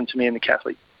that happened to me in the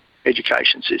Catholic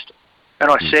education system.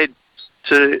 And I said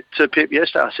to Pip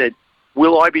yesterday, I said,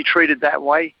 will I be treated that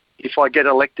way if I get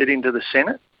elected into the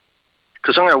Senate?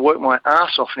 Because I'm going to work my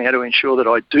ass off now to ensure that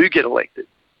I do get elected.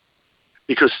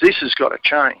 Because this has got to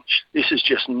change. This is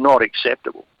just not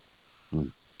acceptable.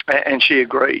 And she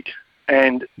agreed.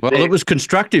 And well, it was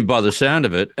constructive by the sound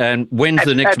of it. And when's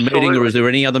the next meeting, or is there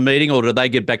any other meeting, or do they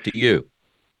get back to you?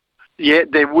 Yeah,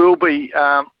 there will be.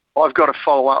 I've got to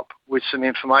follow up with some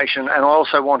information, and I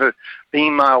also want to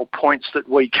email points that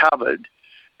we covered,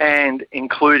 and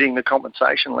including the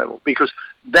compensation level, because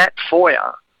that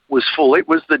foyer was full. It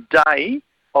was the day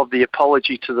of the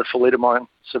apology to the thalidomide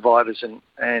survivors and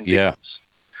victims.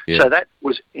 Yeah. So that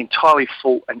was entirely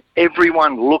full, and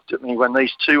everyone looked at me when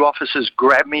these two officers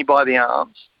grabbed me by the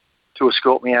arms to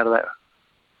escort me out of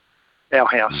our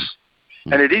house.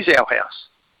 And it is our house,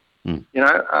 you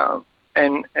know,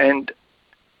 and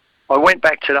I went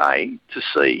back today to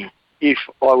see if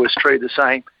I was treated the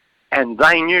same, and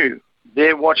they knew.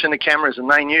 They're watching the cameras, and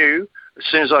they knew as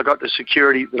soon as I got to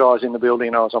security that I was in the building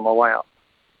and I was on my way out.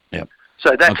 Yep.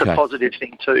 So that's a positive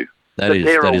thing too. That is.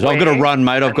 I've got to run,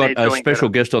 mate. I've got a special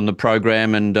guest on the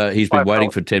program, and he's been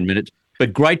waiting for 10 minutes.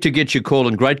 But great to get your call,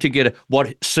 and great to get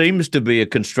what seems to be a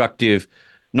constructive,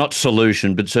 not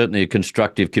solution, but certainly a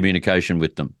constructive communication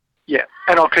with them. Yeah,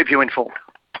 and I'll keep you informed.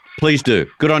 Please do.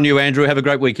 Good on you, Andrew. Have a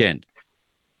great weekend.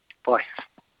 Bye.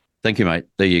 Thank you, mate.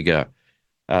 There you go.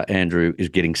 Andrew is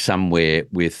getting somewhere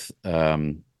with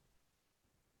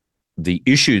the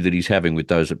issue that he's having with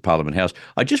those at Parliament House.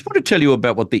 I just want to tell you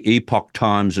about what the Epoch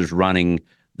Times is running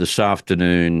this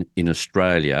afternoon in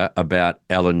Australia about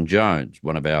Alan Jones,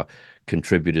 one of our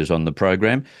contributors on the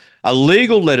program. A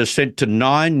legal letter sent to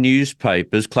 9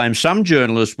 newspapers claims some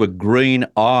journalists were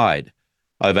green-eyed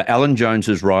over Alan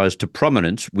Jones's rise to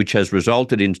prominence, which has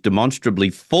resulted in demonstrably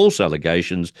false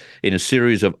allegations in a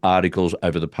series of articles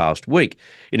over the past week.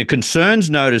 In a concerns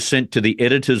notice sent to the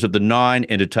editors of the Nine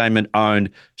Entertainment-owned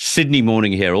Sydney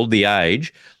Morning Herald, The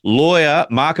Age, lawyer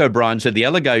Mark O'Brien said the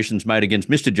allegations made against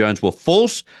Mr Jones were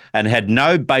false and had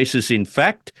no basis in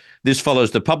fact. This follows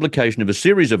the publication of a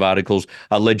series of articles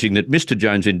alleging that Mr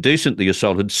Jones indecently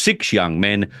assaulted 6 young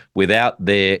men without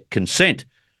their consent.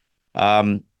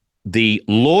 The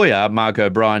lawyer, Mark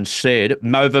O'Brien, said,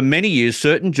 over many years,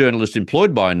 certain journalists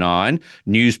employed by Nine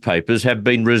newspapers have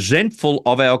been resentful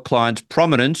of our client's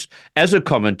prominence as a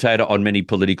commentator on many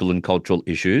political and cultural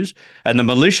issues, and the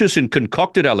malicious and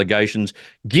concocted allegations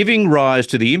giving rise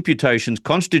to the imputations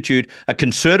constitute a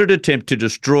concerted attempt to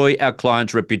destroy our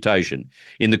client's reputation.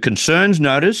 In the concerns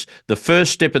notice, the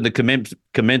first step in the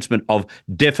commencement of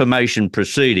defamation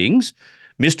proceedings,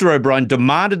 Mr O'Brien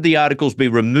demanded the articles be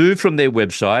removed from their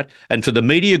website and for the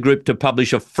media group to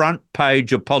publish a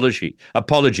front-page apology.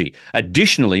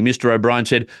 Additionally, Mr O'Brien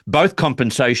said both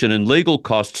compensation and legal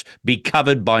costs be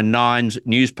covered by Nine's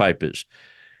newspapers.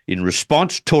 In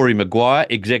response, Tori Maguire,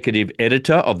 executive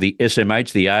editor of the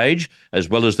SMH The Age, as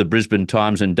well as the Brisbane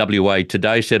Times and WA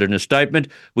Today, said in a statement,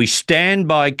 "We stand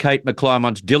by Kate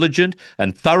McClymont's diligent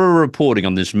and thorough reporting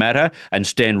on this matter and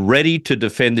stand ready to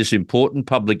defend this important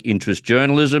public interest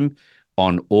journalism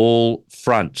on all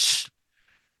fronts."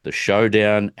 The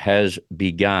showdown has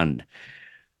begun.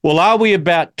 Well, are we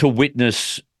about to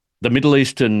witness the Middle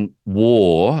Eastern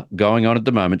war going on at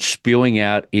the moment spewing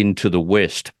out into the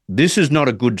West? This is not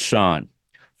a good sign.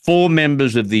 4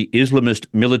 members of the Islamist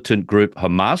militant group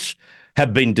Hamas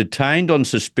have been detained on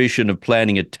suspicion of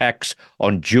planning attacks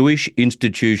on Jewish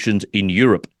institutions in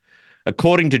Europe.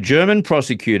 According to German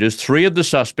prosecutors, 3 of the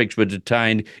suspects were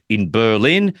detained in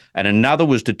Berlin and another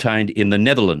was detained in the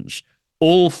Netherlands.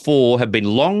 All 4 have been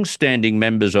long-standing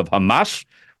members of Hamas,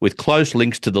 with close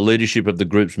links to the leadership of the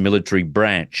group's military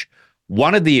branch.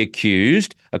 One of the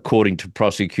accused, according to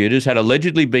prosecutors, had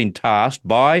allegedly been tasked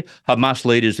by Hamas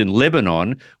leaders in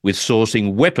Lebanon with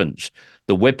sourcing weapons.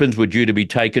 The weapons were due to be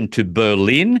taken to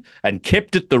Berlin and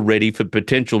kept at the ready for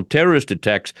potential terrorist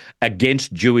attacks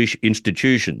against Jewish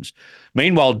institutions.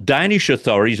 Meanwhile, Danish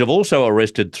authorities have also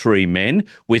arrested 3 men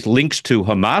with links to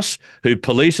Hamas, who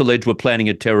police allege were planning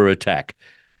a terror attack.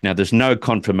 Now, there's no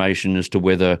confirmation as to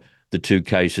whether the 2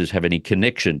 cases have any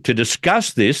connection. To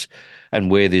discuss this and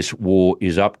where this war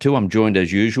is up to, I'm joined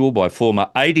as usual by former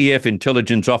ADF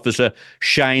intelligence officer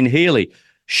Shane Healy.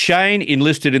 Shane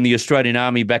enlisted in the Australian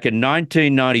Army back in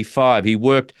 1995. He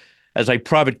worked as a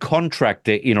private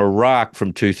contractor in Iraq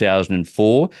from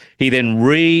 2004. He then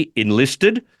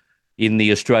re-enlisted in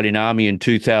the Australian Army in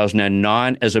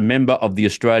 2009 as a member of the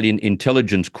Australian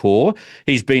Intelligence Corps.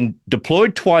 He's been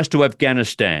deployed twice to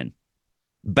Afghanistan.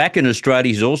 Back in Australia,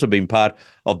 he's also been part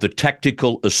of the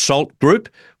Tactical Assault Group,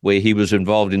 where he was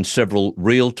involved in several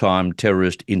real-time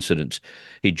terrorist incidents.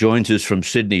 He joins us from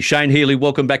Sydney. Shane Healy,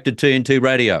 welcome back to TNT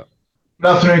Radio.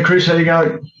 Good afternoon, Chris. How are you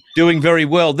going? Doing very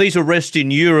well. These arrests in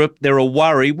Europe, they're a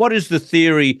worry. What is the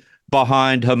theory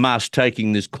behind Hamas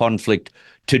taking this conflict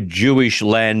to Jewish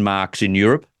landmarks in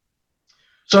Europe?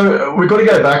 So we've got to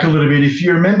go back a little bit. If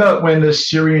you remember when the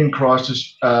Syrian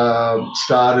crisis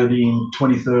started in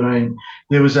 2013,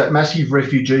 there was that massive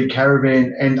refugee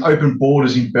caravan and open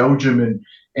borders in Belgium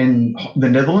and the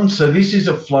Netherlands. So this is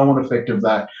a flow-on effect of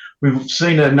that. We've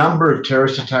seen a number of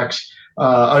terrorist attacks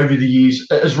over the years,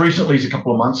 as recently as a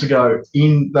couple of months ago,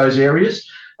 in those areas.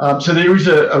 So there is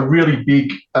a really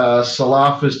big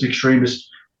Salafist extremist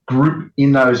group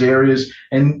in those areas,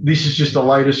 and this is just the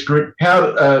latest group.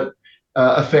 How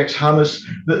affects Hamas.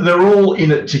 They're all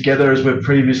in it together, as we've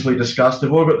previously discussed.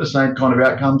 They've all got the same kind of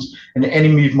outcomes. An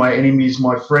enemy of my enemy is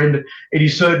my friend. It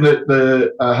is certain that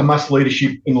the Hamas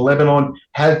leadership in Lebanon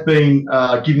have been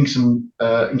giving some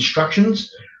instructions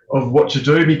of what to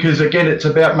do, because, again, it's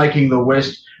about making the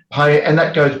West pay, and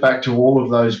that goes back to all of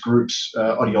those groups'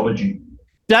 ideology.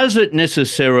 Does it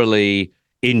necessarily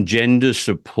engender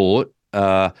support,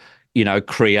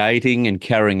 creating and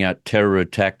carrying out terror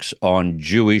attacks on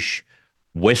Jewish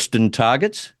Western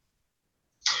targets?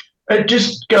 It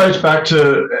just goes back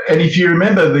to, and if you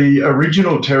remember, the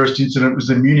original terrorist incident was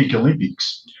the Munich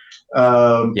Olympics.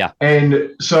 And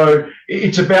so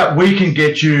it's about, we can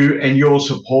get you and your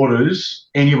supporters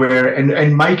anywhere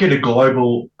and make it a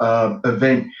global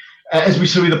event, as we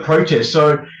see with the protests.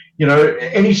 So,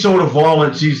 any sort of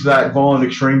violence is that violent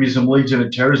extremism leads into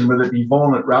terrorism, whether it be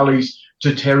violent rallies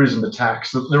to terrorism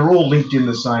attacks. They're all linked in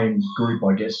the same group,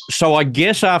 I guess. So I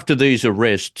guess after these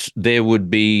arrests, there would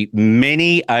be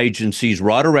many agencies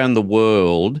right around the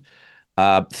world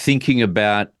thinking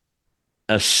about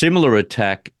a similar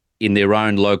attack in their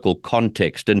own local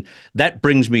context. And that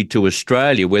brings me to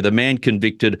Australia, where the man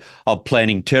convicted of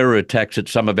planning terror attacks at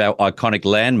some of our iconic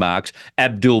landmarks,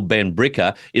 Abdul Ben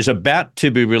Brika, is about to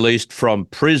be released from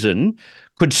prison.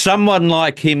 Could someone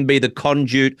like him be the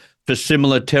conduit for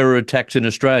similar terror attacks in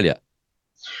Australia?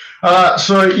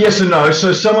 So yes and no.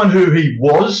 So someone who he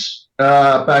was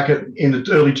back in the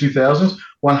early 2000s,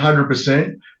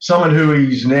 100%. Someone who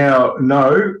he's now,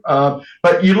 no.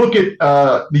 But you look at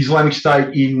the Islamic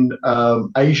State in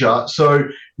Asia, so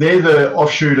they're the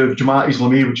offshoot of Jamaat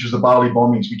Islami, which was the Bali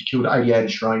bombings, which killed 88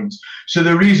 Australians. So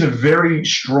there is a very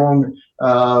strong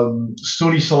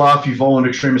Sunni Salafi violent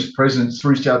extremist presence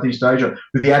through Southeast Asia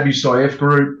with the Abu Sayyaf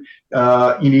group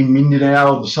in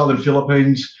Mindanao, the southern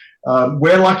Philippines.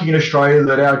 We're lucky in Australia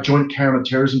that our joint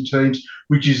counter-terrorism teams,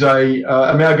 which is a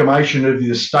amalgamation of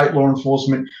the state law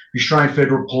enforcement, the Australian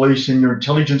Federal Police and your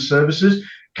intelligence services,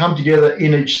 come together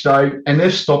in each state, and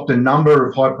they've stopped a number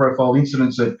of high-profile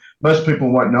incidents that most people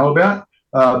won't know about.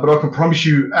 But I can promise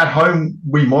you, at home,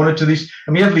 we monitor this,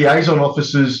 and we have liaison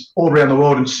officers all around the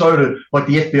world, and so do, like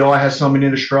the FBI has someone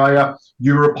in Australia,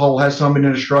 Europol has someone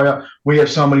in Australia, we have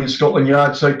someone in Scotland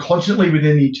Yard. So constantly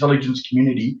within the intelligence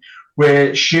community,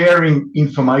 we're sharing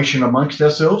information amongst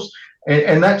ourselves,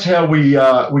 and that's how we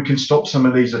can stop some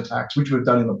of these attacks, which we've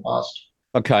done in the past.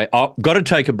 Okay, I've got to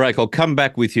take a break. I'll come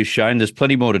back with you, Shane. There's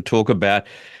plenty more to talk about,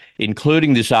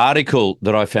 including this article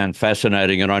that I found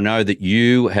fascinating, and I know that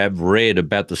you have read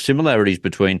about the similarities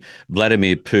between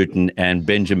Vladimir Putin and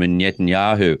Benjamin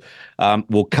Netanyahu.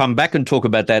 We'll come back and talk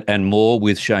about that and more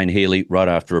with Shane Healy right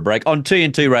after a break on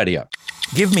TNT Radio.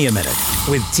 Give me a minute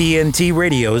with TNT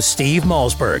Radio's Steve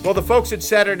Malzberg. Well, the folks at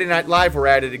Saturday Night Live were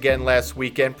at it again last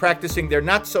weekend, practicing their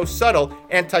not-so-subtle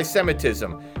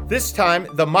anti-Semitism. This time,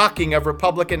 the mocking of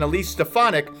Republican Elise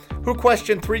Stefanik, who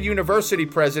questioned 3 university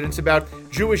presidents about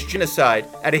Jewish genocide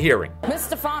at a hearing. Ms.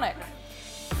 Stefanik.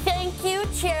 Thank you,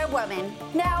 Chairwoman.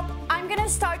 Now, I'm going to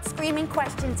start screaming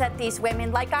questions at these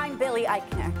women like I'm Billy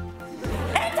Eichner.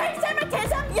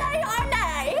 Anti-Semitism, yay or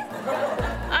nay?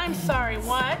 I'm sorry,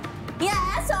 what?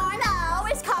 Yes or no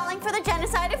is calling for the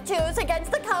genocide of Jews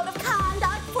against the Code of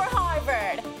Conduct for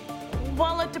Harvard.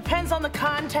 Well, it depends on the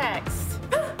context.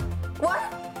 What?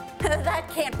 That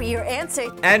can't be your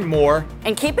answer. And more.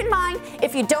 And keep in mind,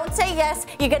 if you don't say yes,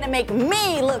 you're going to make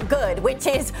me look good, which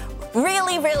is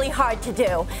really, really hard to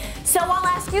do. So I'll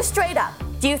ask you straight up.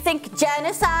 Do you think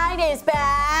genocide is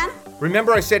bad?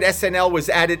 Remember I said SNL was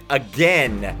at it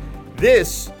again.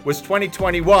 This was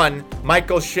 2021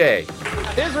 Michael Shea.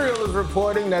 Israel is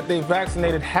reporting that they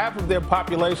vaccinated half of their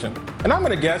population. And I'm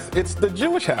going to guess it's the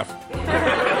Jewish half.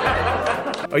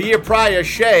 A year prior,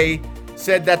 Shea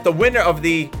said that the winner of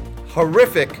the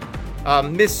horrific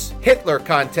Miss Hitler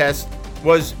contest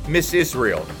was Miss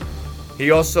Israel. He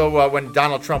also, when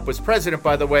Donald Trump was president,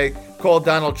 by the way, called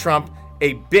Donald Trump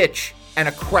a bitch and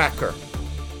a cracker.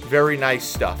 Very nice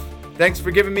stuff. Thanks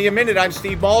for giving me a minute. I'm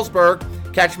Steve Malzberg.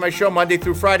 Catch my show Monday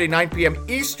through Friday, 9 p.m.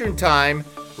 Eastern Time,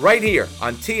 right here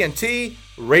on TNT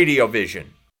Radio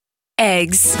Vision.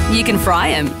 Eggs. You can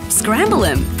fry them, scramble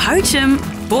them, poach them,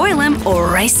 boil them, or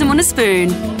race them on a spoon.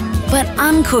 But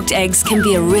uncooked eggs can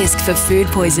be a risk for food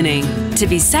poisoning. To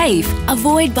be safe,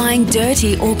 avoid buying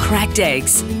dirty or cracked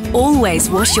eggs. Always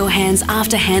wash your hands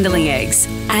after handling eggs.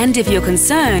 And if you're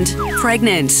concerned,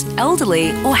 pregnant, elderly,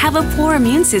 or have a poor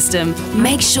immune system,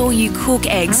 make sure you cook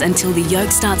eggs until the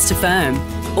yolk starts to firm.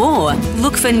 Or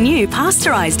look for new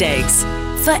pasteurized eggs.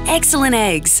 For excellent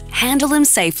eggs, handle them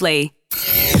safely.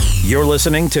 You're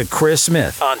listening to Chris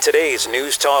Smith on today's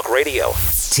News Talk Radio,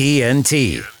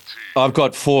 TNT. I've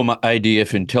got former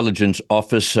ADF intelligence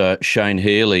officer Shane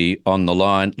Healy on the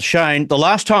line. Shane, the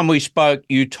last time we spoke,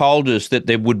 you told us that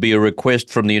there would be a request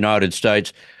from the United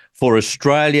States for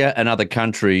Australia and other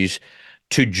countries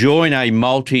to join a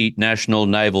multinational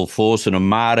naval force, an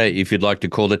armada, if you'd like to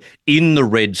call it, in the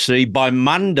Red Sea. By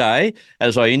Monday,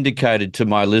 as I indicated to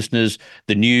my listeners,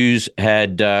 the news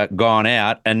had gone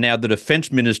out, and now the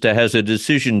Defence Minister has a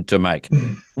decision to make.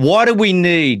 Why do we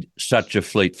need such a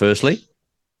fleet, firstly?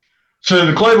 So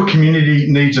the global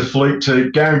community needs a fleet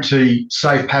to guarantee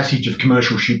safe passage of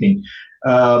commercial shipping.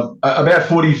 About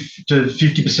 40 to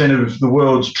 50% of the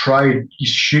world's trade is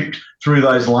shipped through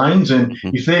those lanes, and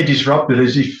if they're disrupted,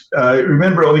 as if,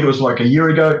 remember, I think it was like a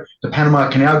year ago, the Panama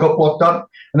Canal got blocked up,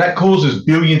 and that causes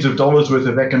billions of dollars worth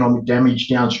of economic damage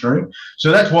downstream.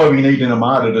 So that's why we need an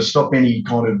armada to stop any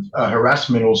kind of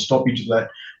harassment or stoppage of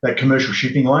that commercial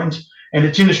shipping lanes. And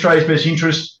it's in Australia's best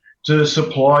interest to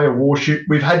supply a warship.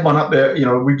 We've had one up there,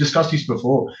 we've discussed this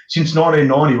before, since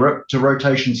 1990, we're up to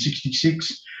rotation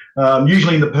 66,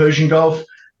 usually in the Persian Gulf.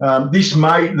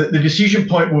 The decision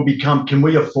point will become, can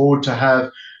we afford to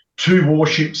have 2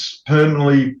 warships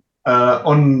permanently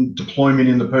on deployment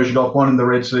in the Persian Gulf, one in the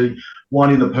Red Sea,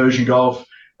 one in the Persian Gulf,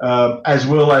 as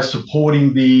well as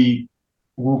supporting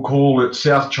we'll call it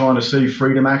South China Sea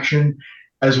freedom action,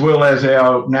 as well as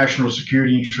our national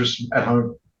security interests at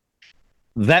home.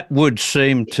 That would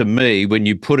seem to me, when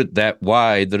you put it that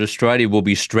way, that Australia will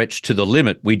be stretched to the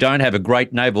limit. We don't have a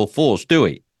great naval force, do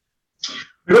we?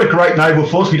 We've got a great naval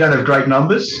force. We don't have great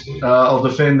numbers. I'll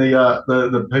defend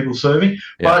the people serving.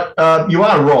 Yeah. But you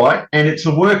are right, and it's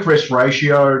the work-rest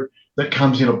ratio that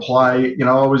comes into play.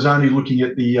 I was only looking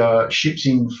at the ships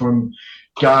in from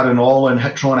Garden Island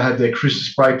trying to have their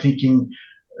Christmas break, thinking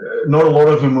not a lot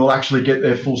of them will actually get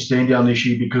their full stand down this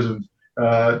year because of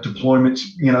deployments.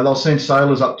 They'll send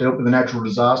sailors up to help with the natural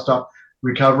disaster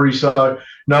recovery. So,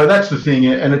 no, that's the thing,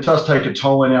 and it does take a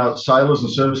toll on our sailors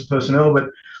and service personnel, but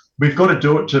we've got to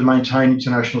do it to maintain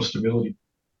international stability.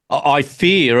 I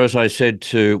fear, as I said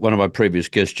to one of my previous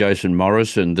guests, Jason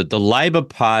Morrison, that the Labor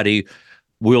Party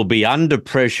will be under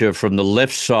pressure from the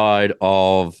left side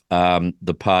of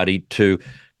the party to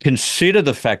consider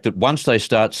the fact that once they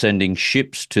start sending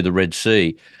ships to the Red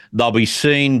Sea, they'll be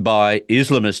seen by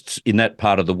Islamists in that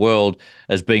part of the world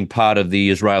as being part of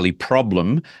the Israeli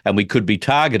problem, and we could be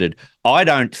targeted. I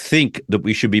don't think that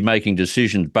we should be making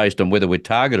decisions based on whether we're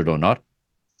targeted or not.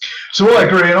 So I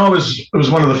agree, and I was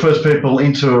one of the first people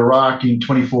into Iraq in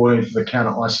 2014 for the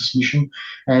counter-ISIS mission,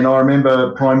 and I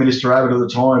remember Prime Minister Abbott at the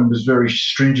time was very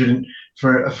stringent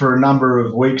for a number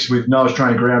of weeks with no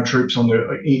Australian ground troops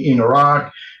in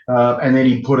Iraq, and then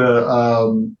he put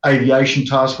a aviation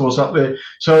task force up there.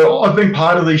 So I've been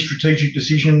part of these strategic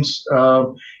decisions,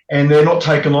 and they're not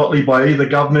taken lightly by either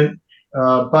government.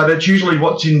 But it's usually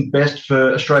what's in best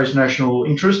for Australia's national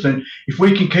interest, and if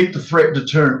we can keep the threat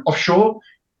deterrent offshore,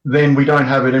 then we don't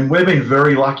have it. And we've been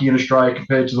very lucky in Australia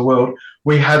compared to the world.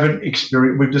 We've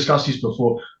discussed this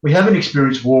before, we haven't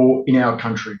experienced war in our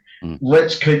country.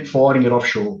 Let's keep fighting it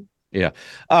offshore. Yeah.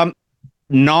 9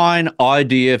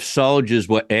 IDF soldiers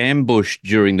were ambushed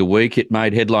during the week. It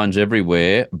made headlines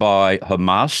everywhere by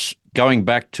Hamas. Going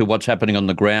back to what's happening on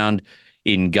the ground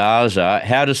in Gaza,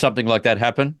 how does something like that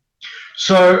happen?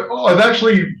 So I've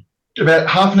actually, about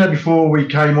half an hour before we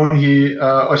came on here,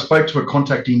 I spoke to a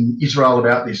contact in Israel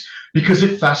about this because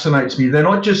it fascinates me. They're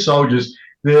not just soldiers.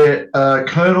 They're a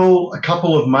colonel, a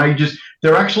couple of majors.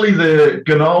 They're actually the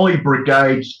Ghanali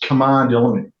Brigade's command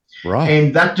element. Right.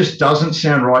 And that just doesn't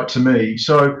sound right to me.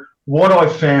 So what I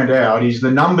found out is the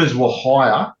numbers were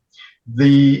higher.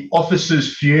 The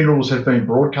officers' funerals have been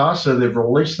broadcast, so they've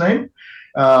released them.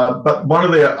 But one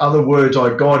of the other words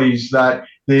I got is that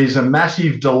there's a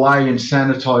massive delay in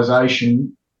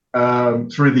sanitisation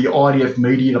through the IDF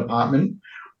media department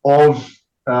of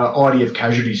IDF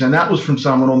casualties. And that was from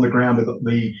someone on the ground with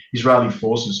the Israeli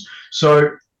forces.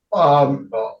 So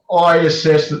I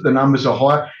assess that the numbers are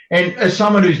high. And as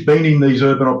someone who's been in these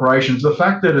urban operations, the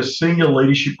fact that a senior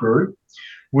leadership group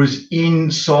was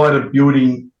inside a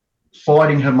building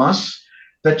fighting Hamas,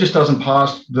 that just doesn't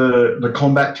pass the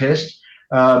combat test.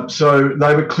 So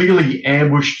they were clearly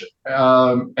ambushed,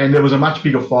 and there was a much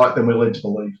bigger fight than we're led to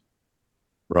believe.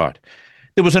 Right.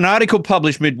 There was an article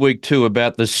published midweek too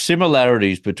about the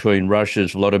similarities between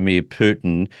Russia's Vladimir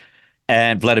Putin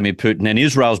and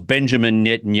Israel's Benjamin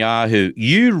Netanyahu.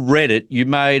 You read it. You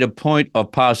made a point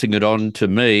of passing it on to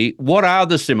me. What are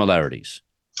the similarities?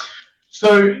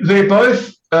 So they're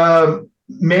both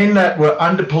men that were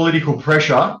under political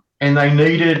pressure, and they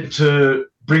needed to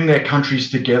bring their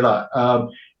countries together.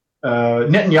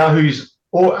 Netanyahu's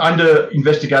under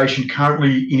investigation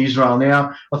currently in Israel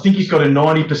now. I think he's got a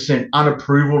 90%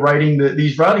 unapproval rating. The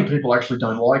Israeli people actually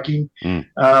don't like him.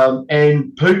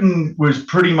 And Putin was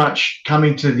pretty much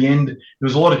coming to the end. There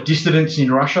was a lot of dissidence in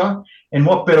Russia. And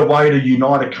what better way to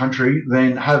unite a country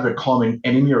than have a common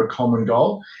enemy or a common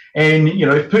goal? And,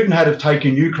 if Putin had have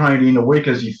taken Ukraine in a week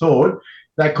as he thought,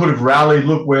 that could have rallied.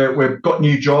 Look, we've got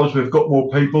new jobs, we've got more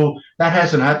people. That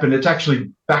hasn't happened. It's actually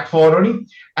backfired on him.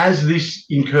 As this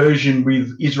incursion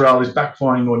with Israel is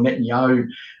backfiring on Netanyahu,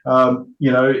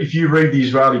 if you read the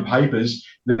Israeli papers,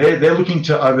 they're looking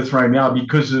to overthrow him now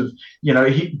because of,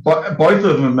 both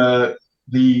of them,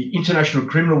 the International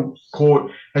Criminal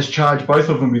Court has charged both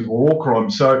of them with war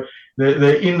crimes. So they're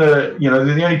they're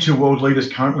the only 2 world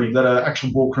leaders currently that are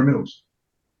actual war criminals.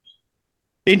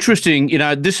 Interesting.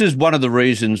 This is one of the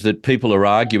reasons that people are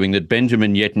arguing that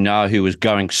Benjamin Netanyahu is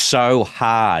going so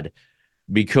hard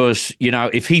because,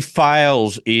 if he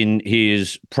fails in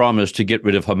his promise to get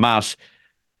rid of Hamas,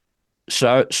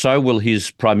 so will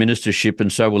his prime ministership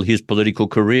and so will his political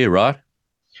career, right?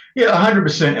 Yeah,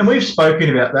 100%. And we've spoken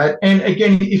about that. And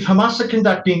again, if Hamas are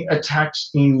conducting attacks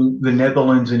in the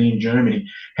Netherlands and in Germany,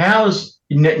 how's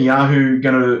Netanyahu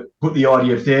going to put the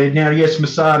IDF there? Now, yes,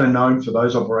 Mossad are known for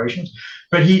those operations,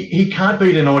 but he can't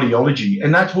beat an ideology.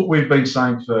 And that's what we've been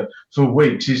saying for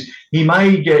weeks, is he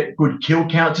may get good kill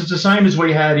counts. It's the same as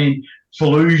we had in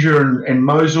Fallujah and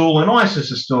Mosul, and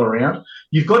ISIS is still around.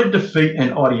 You've got to defeat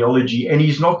an ideology, and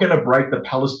he's not going to break the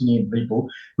Palestinian people,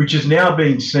 which is now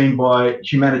being seen by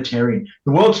humanitarian.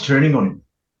 The world's turning on him.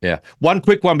 Yeah. One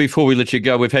quick one before we let you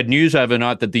go. We've had news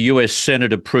overnight that the US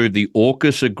Senate approved the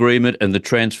AUKUS agreement and the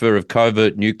transfer of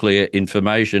covert nuclear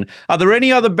information. Are there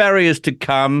any other barriers to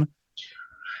come?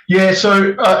 Yeah, so,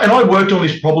 and I worked on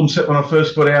this problem set when I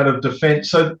first got out of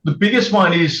defence. So the biggest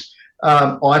one is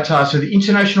ITAR, so the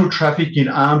International Traffic in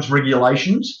Arms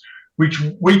Regulations, which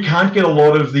we can't get a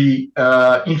lot of the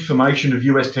information of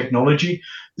US technology.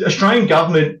 The Australian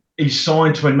government is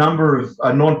signed to a number of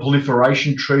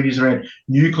non-proliferation treaties around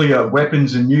nuclear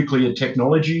weapons and nuclear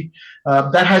technology.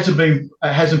 That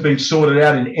hasn't been sorted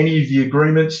out in any of the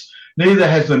agreements. Neither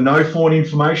has the no-fawn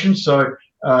information. So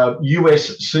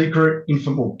US secret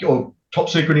or top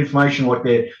secret information like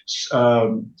their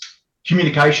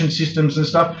communication systems and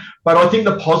stuff. But I think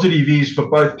the positive is for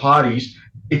both parties,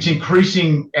 it's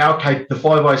increasing the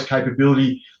Five Eyes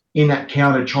capability in that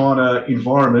counter-China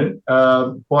environment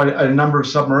by a number of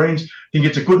submarines. I think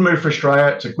it's a good move for Australia.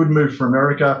 It's a good move for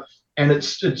America. And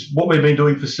it's what we've been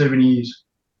doing for 7 years.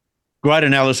 Great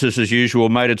analysis as usual,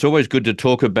 mate. It's always good to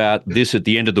talk about this at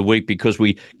the end of the week because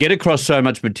we get across so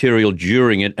much material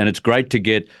during it, and it's great to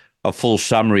get a full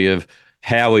summary of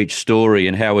how each story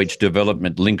and how each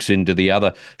development links into the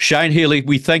other. Shane Healy,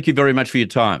 we thank you very much for your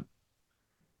time.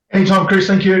 Anytime, Chris.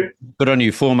 Thank you. Good on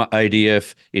you, former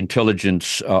ADF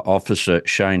intelligence officer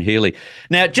Shane Healy.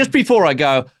 Now, just before I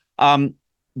go,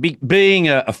 being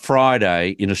a Friday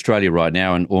in Australia right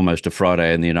now and almost a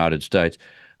Friday in the United States,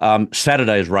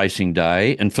 Saturday is racing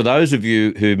day. And for those of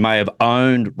you who may have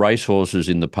owned racehorses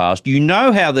in the past, you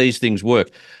know how these things work.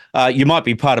 You might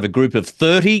be part of a group of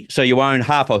 30, so you own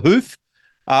half a hoof,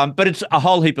 but it's a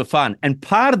whole heap of fun. And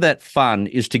part of that fun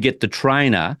is to get the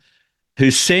trainer who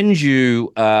sends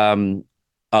you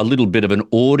a little bit of an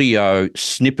audio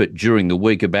snippet during the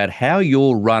week about how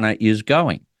your runner is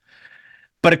going.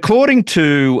 But according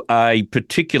to a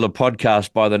particular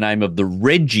podcast by the name of the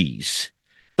Reggies,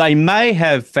 they may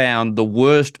have found the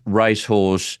worst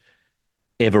racehorse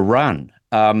ever run.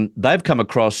 They've come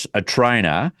across a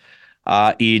trainer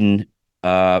in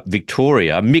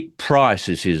Victoria, Mick Price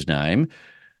is his name,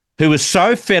 who was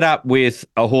so fed up with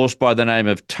a horse by the name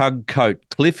of Tugcoat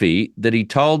Cliffy that he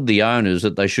told the owners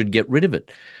that they should get rid of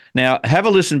it. Now, have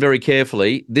a listen very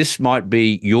carefully. This might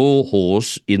be your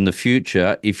horse in the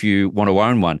future if you want to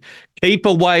own one. Keep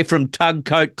away from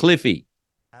Tugcoat Cliffy.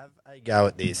 Have a go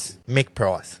at this. Mick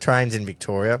Price trains in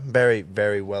Victoria. Very,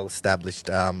 very well established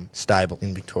stable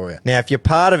in Victoria. Now, if you're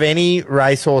part of any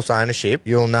racehorse ownership,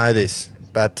 you'll know this.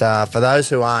 But for those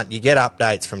who aren't, you get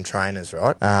updates from trainers,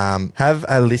 right? Have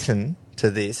a listen to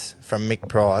this from Mick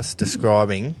Price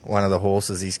describing one of the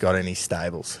horses he's got in his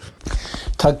stables.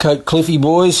 Tugcoat Cliffy,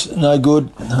 boys, no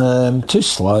good. Too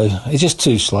slow. He's just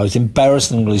too slow. He's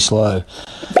embarrassingly slow.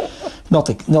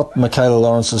 Not Michaela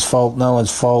Lawrence's fault, no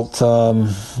one's fault.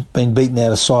 Been beaten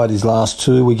out of sight his last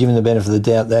two. We give him the benefit of the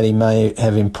doubt that he may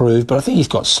have improved, but I think he's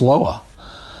got slower.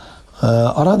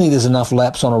 I don't think there's enough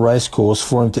laps on a race course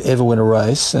for him to ever win a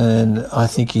race, and I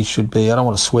think he should be, I don't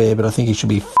want to swear, but I think he should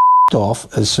be f***ed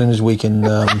off as soon as we can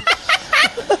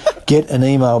get an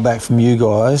email back from you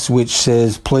guys which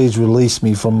says, please release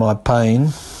me from my pain.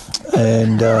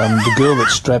 And the girl that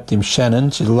strapped him, Shannon,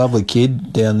 she's a lovely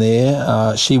kid down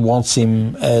there. She wants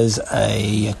him as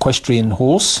a equestrian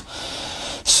horse.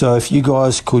 So if you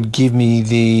guys could give me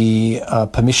the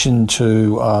permission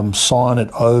to sign it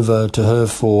over to her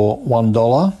for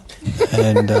 $1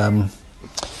 and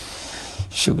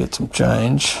she'll get some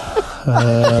change,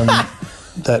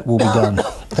 that will be done.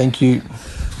 Thank you.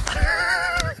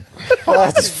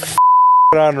 That's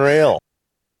unreal.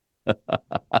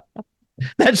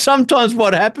 That's sometimes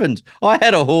what happens. I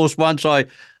had a horse once. I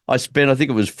spent, I think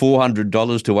it was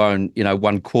 $400 to own,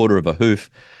 1/4 of a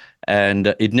hoof.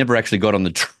 And it never actually got on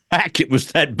the track. It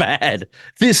was that bad.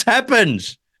 This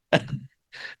happens.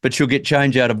 But you'll get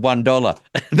change out of $1.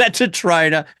 That's a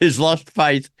trainer who's lost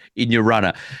faith in your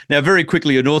runner. Now, very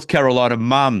quickly, a North Carolina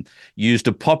mum used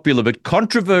a popular but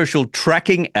controversial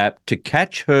tracking app to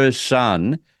catch her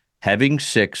son having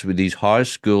sex with his high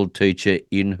school teacher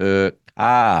in her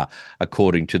car,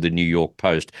 according to the New York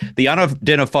Post. The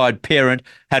unidentified parent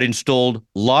had installed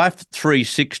Life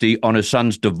 360 on her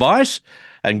son's device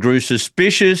and grew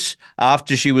suspicious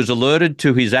after she was alerted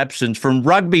to his absence from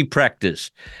rugby practice.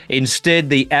 Instead,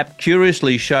 the app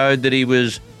curiously showed that he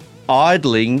was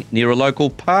idling near a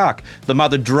local park. The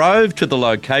mother drove to the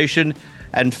location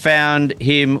and found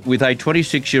him with a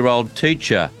 26-year-old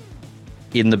teacher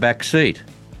in the back seat.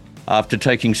 After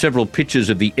taking several pictures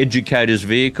of the educator's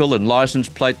vehicle and licence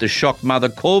plate, the shocked mother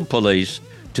called police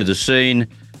to the scene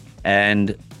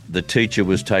and the teacher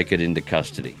was taken into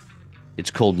custody.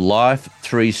 It's called Life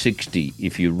 360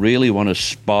 if you really want to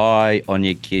spy on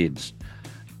your kids.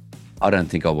 I don't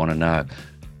think I want to know.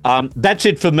 That's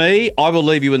it for me. I will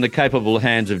leave you in the capable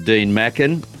hands of Dean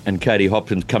Mackin and Katie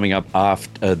Hopkins coming up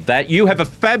after that. You have a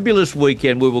fabulous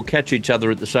weekend. We will catch each other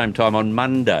at the same time on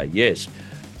Monday. Yes,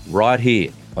 right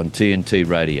here on TNT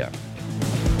Radio.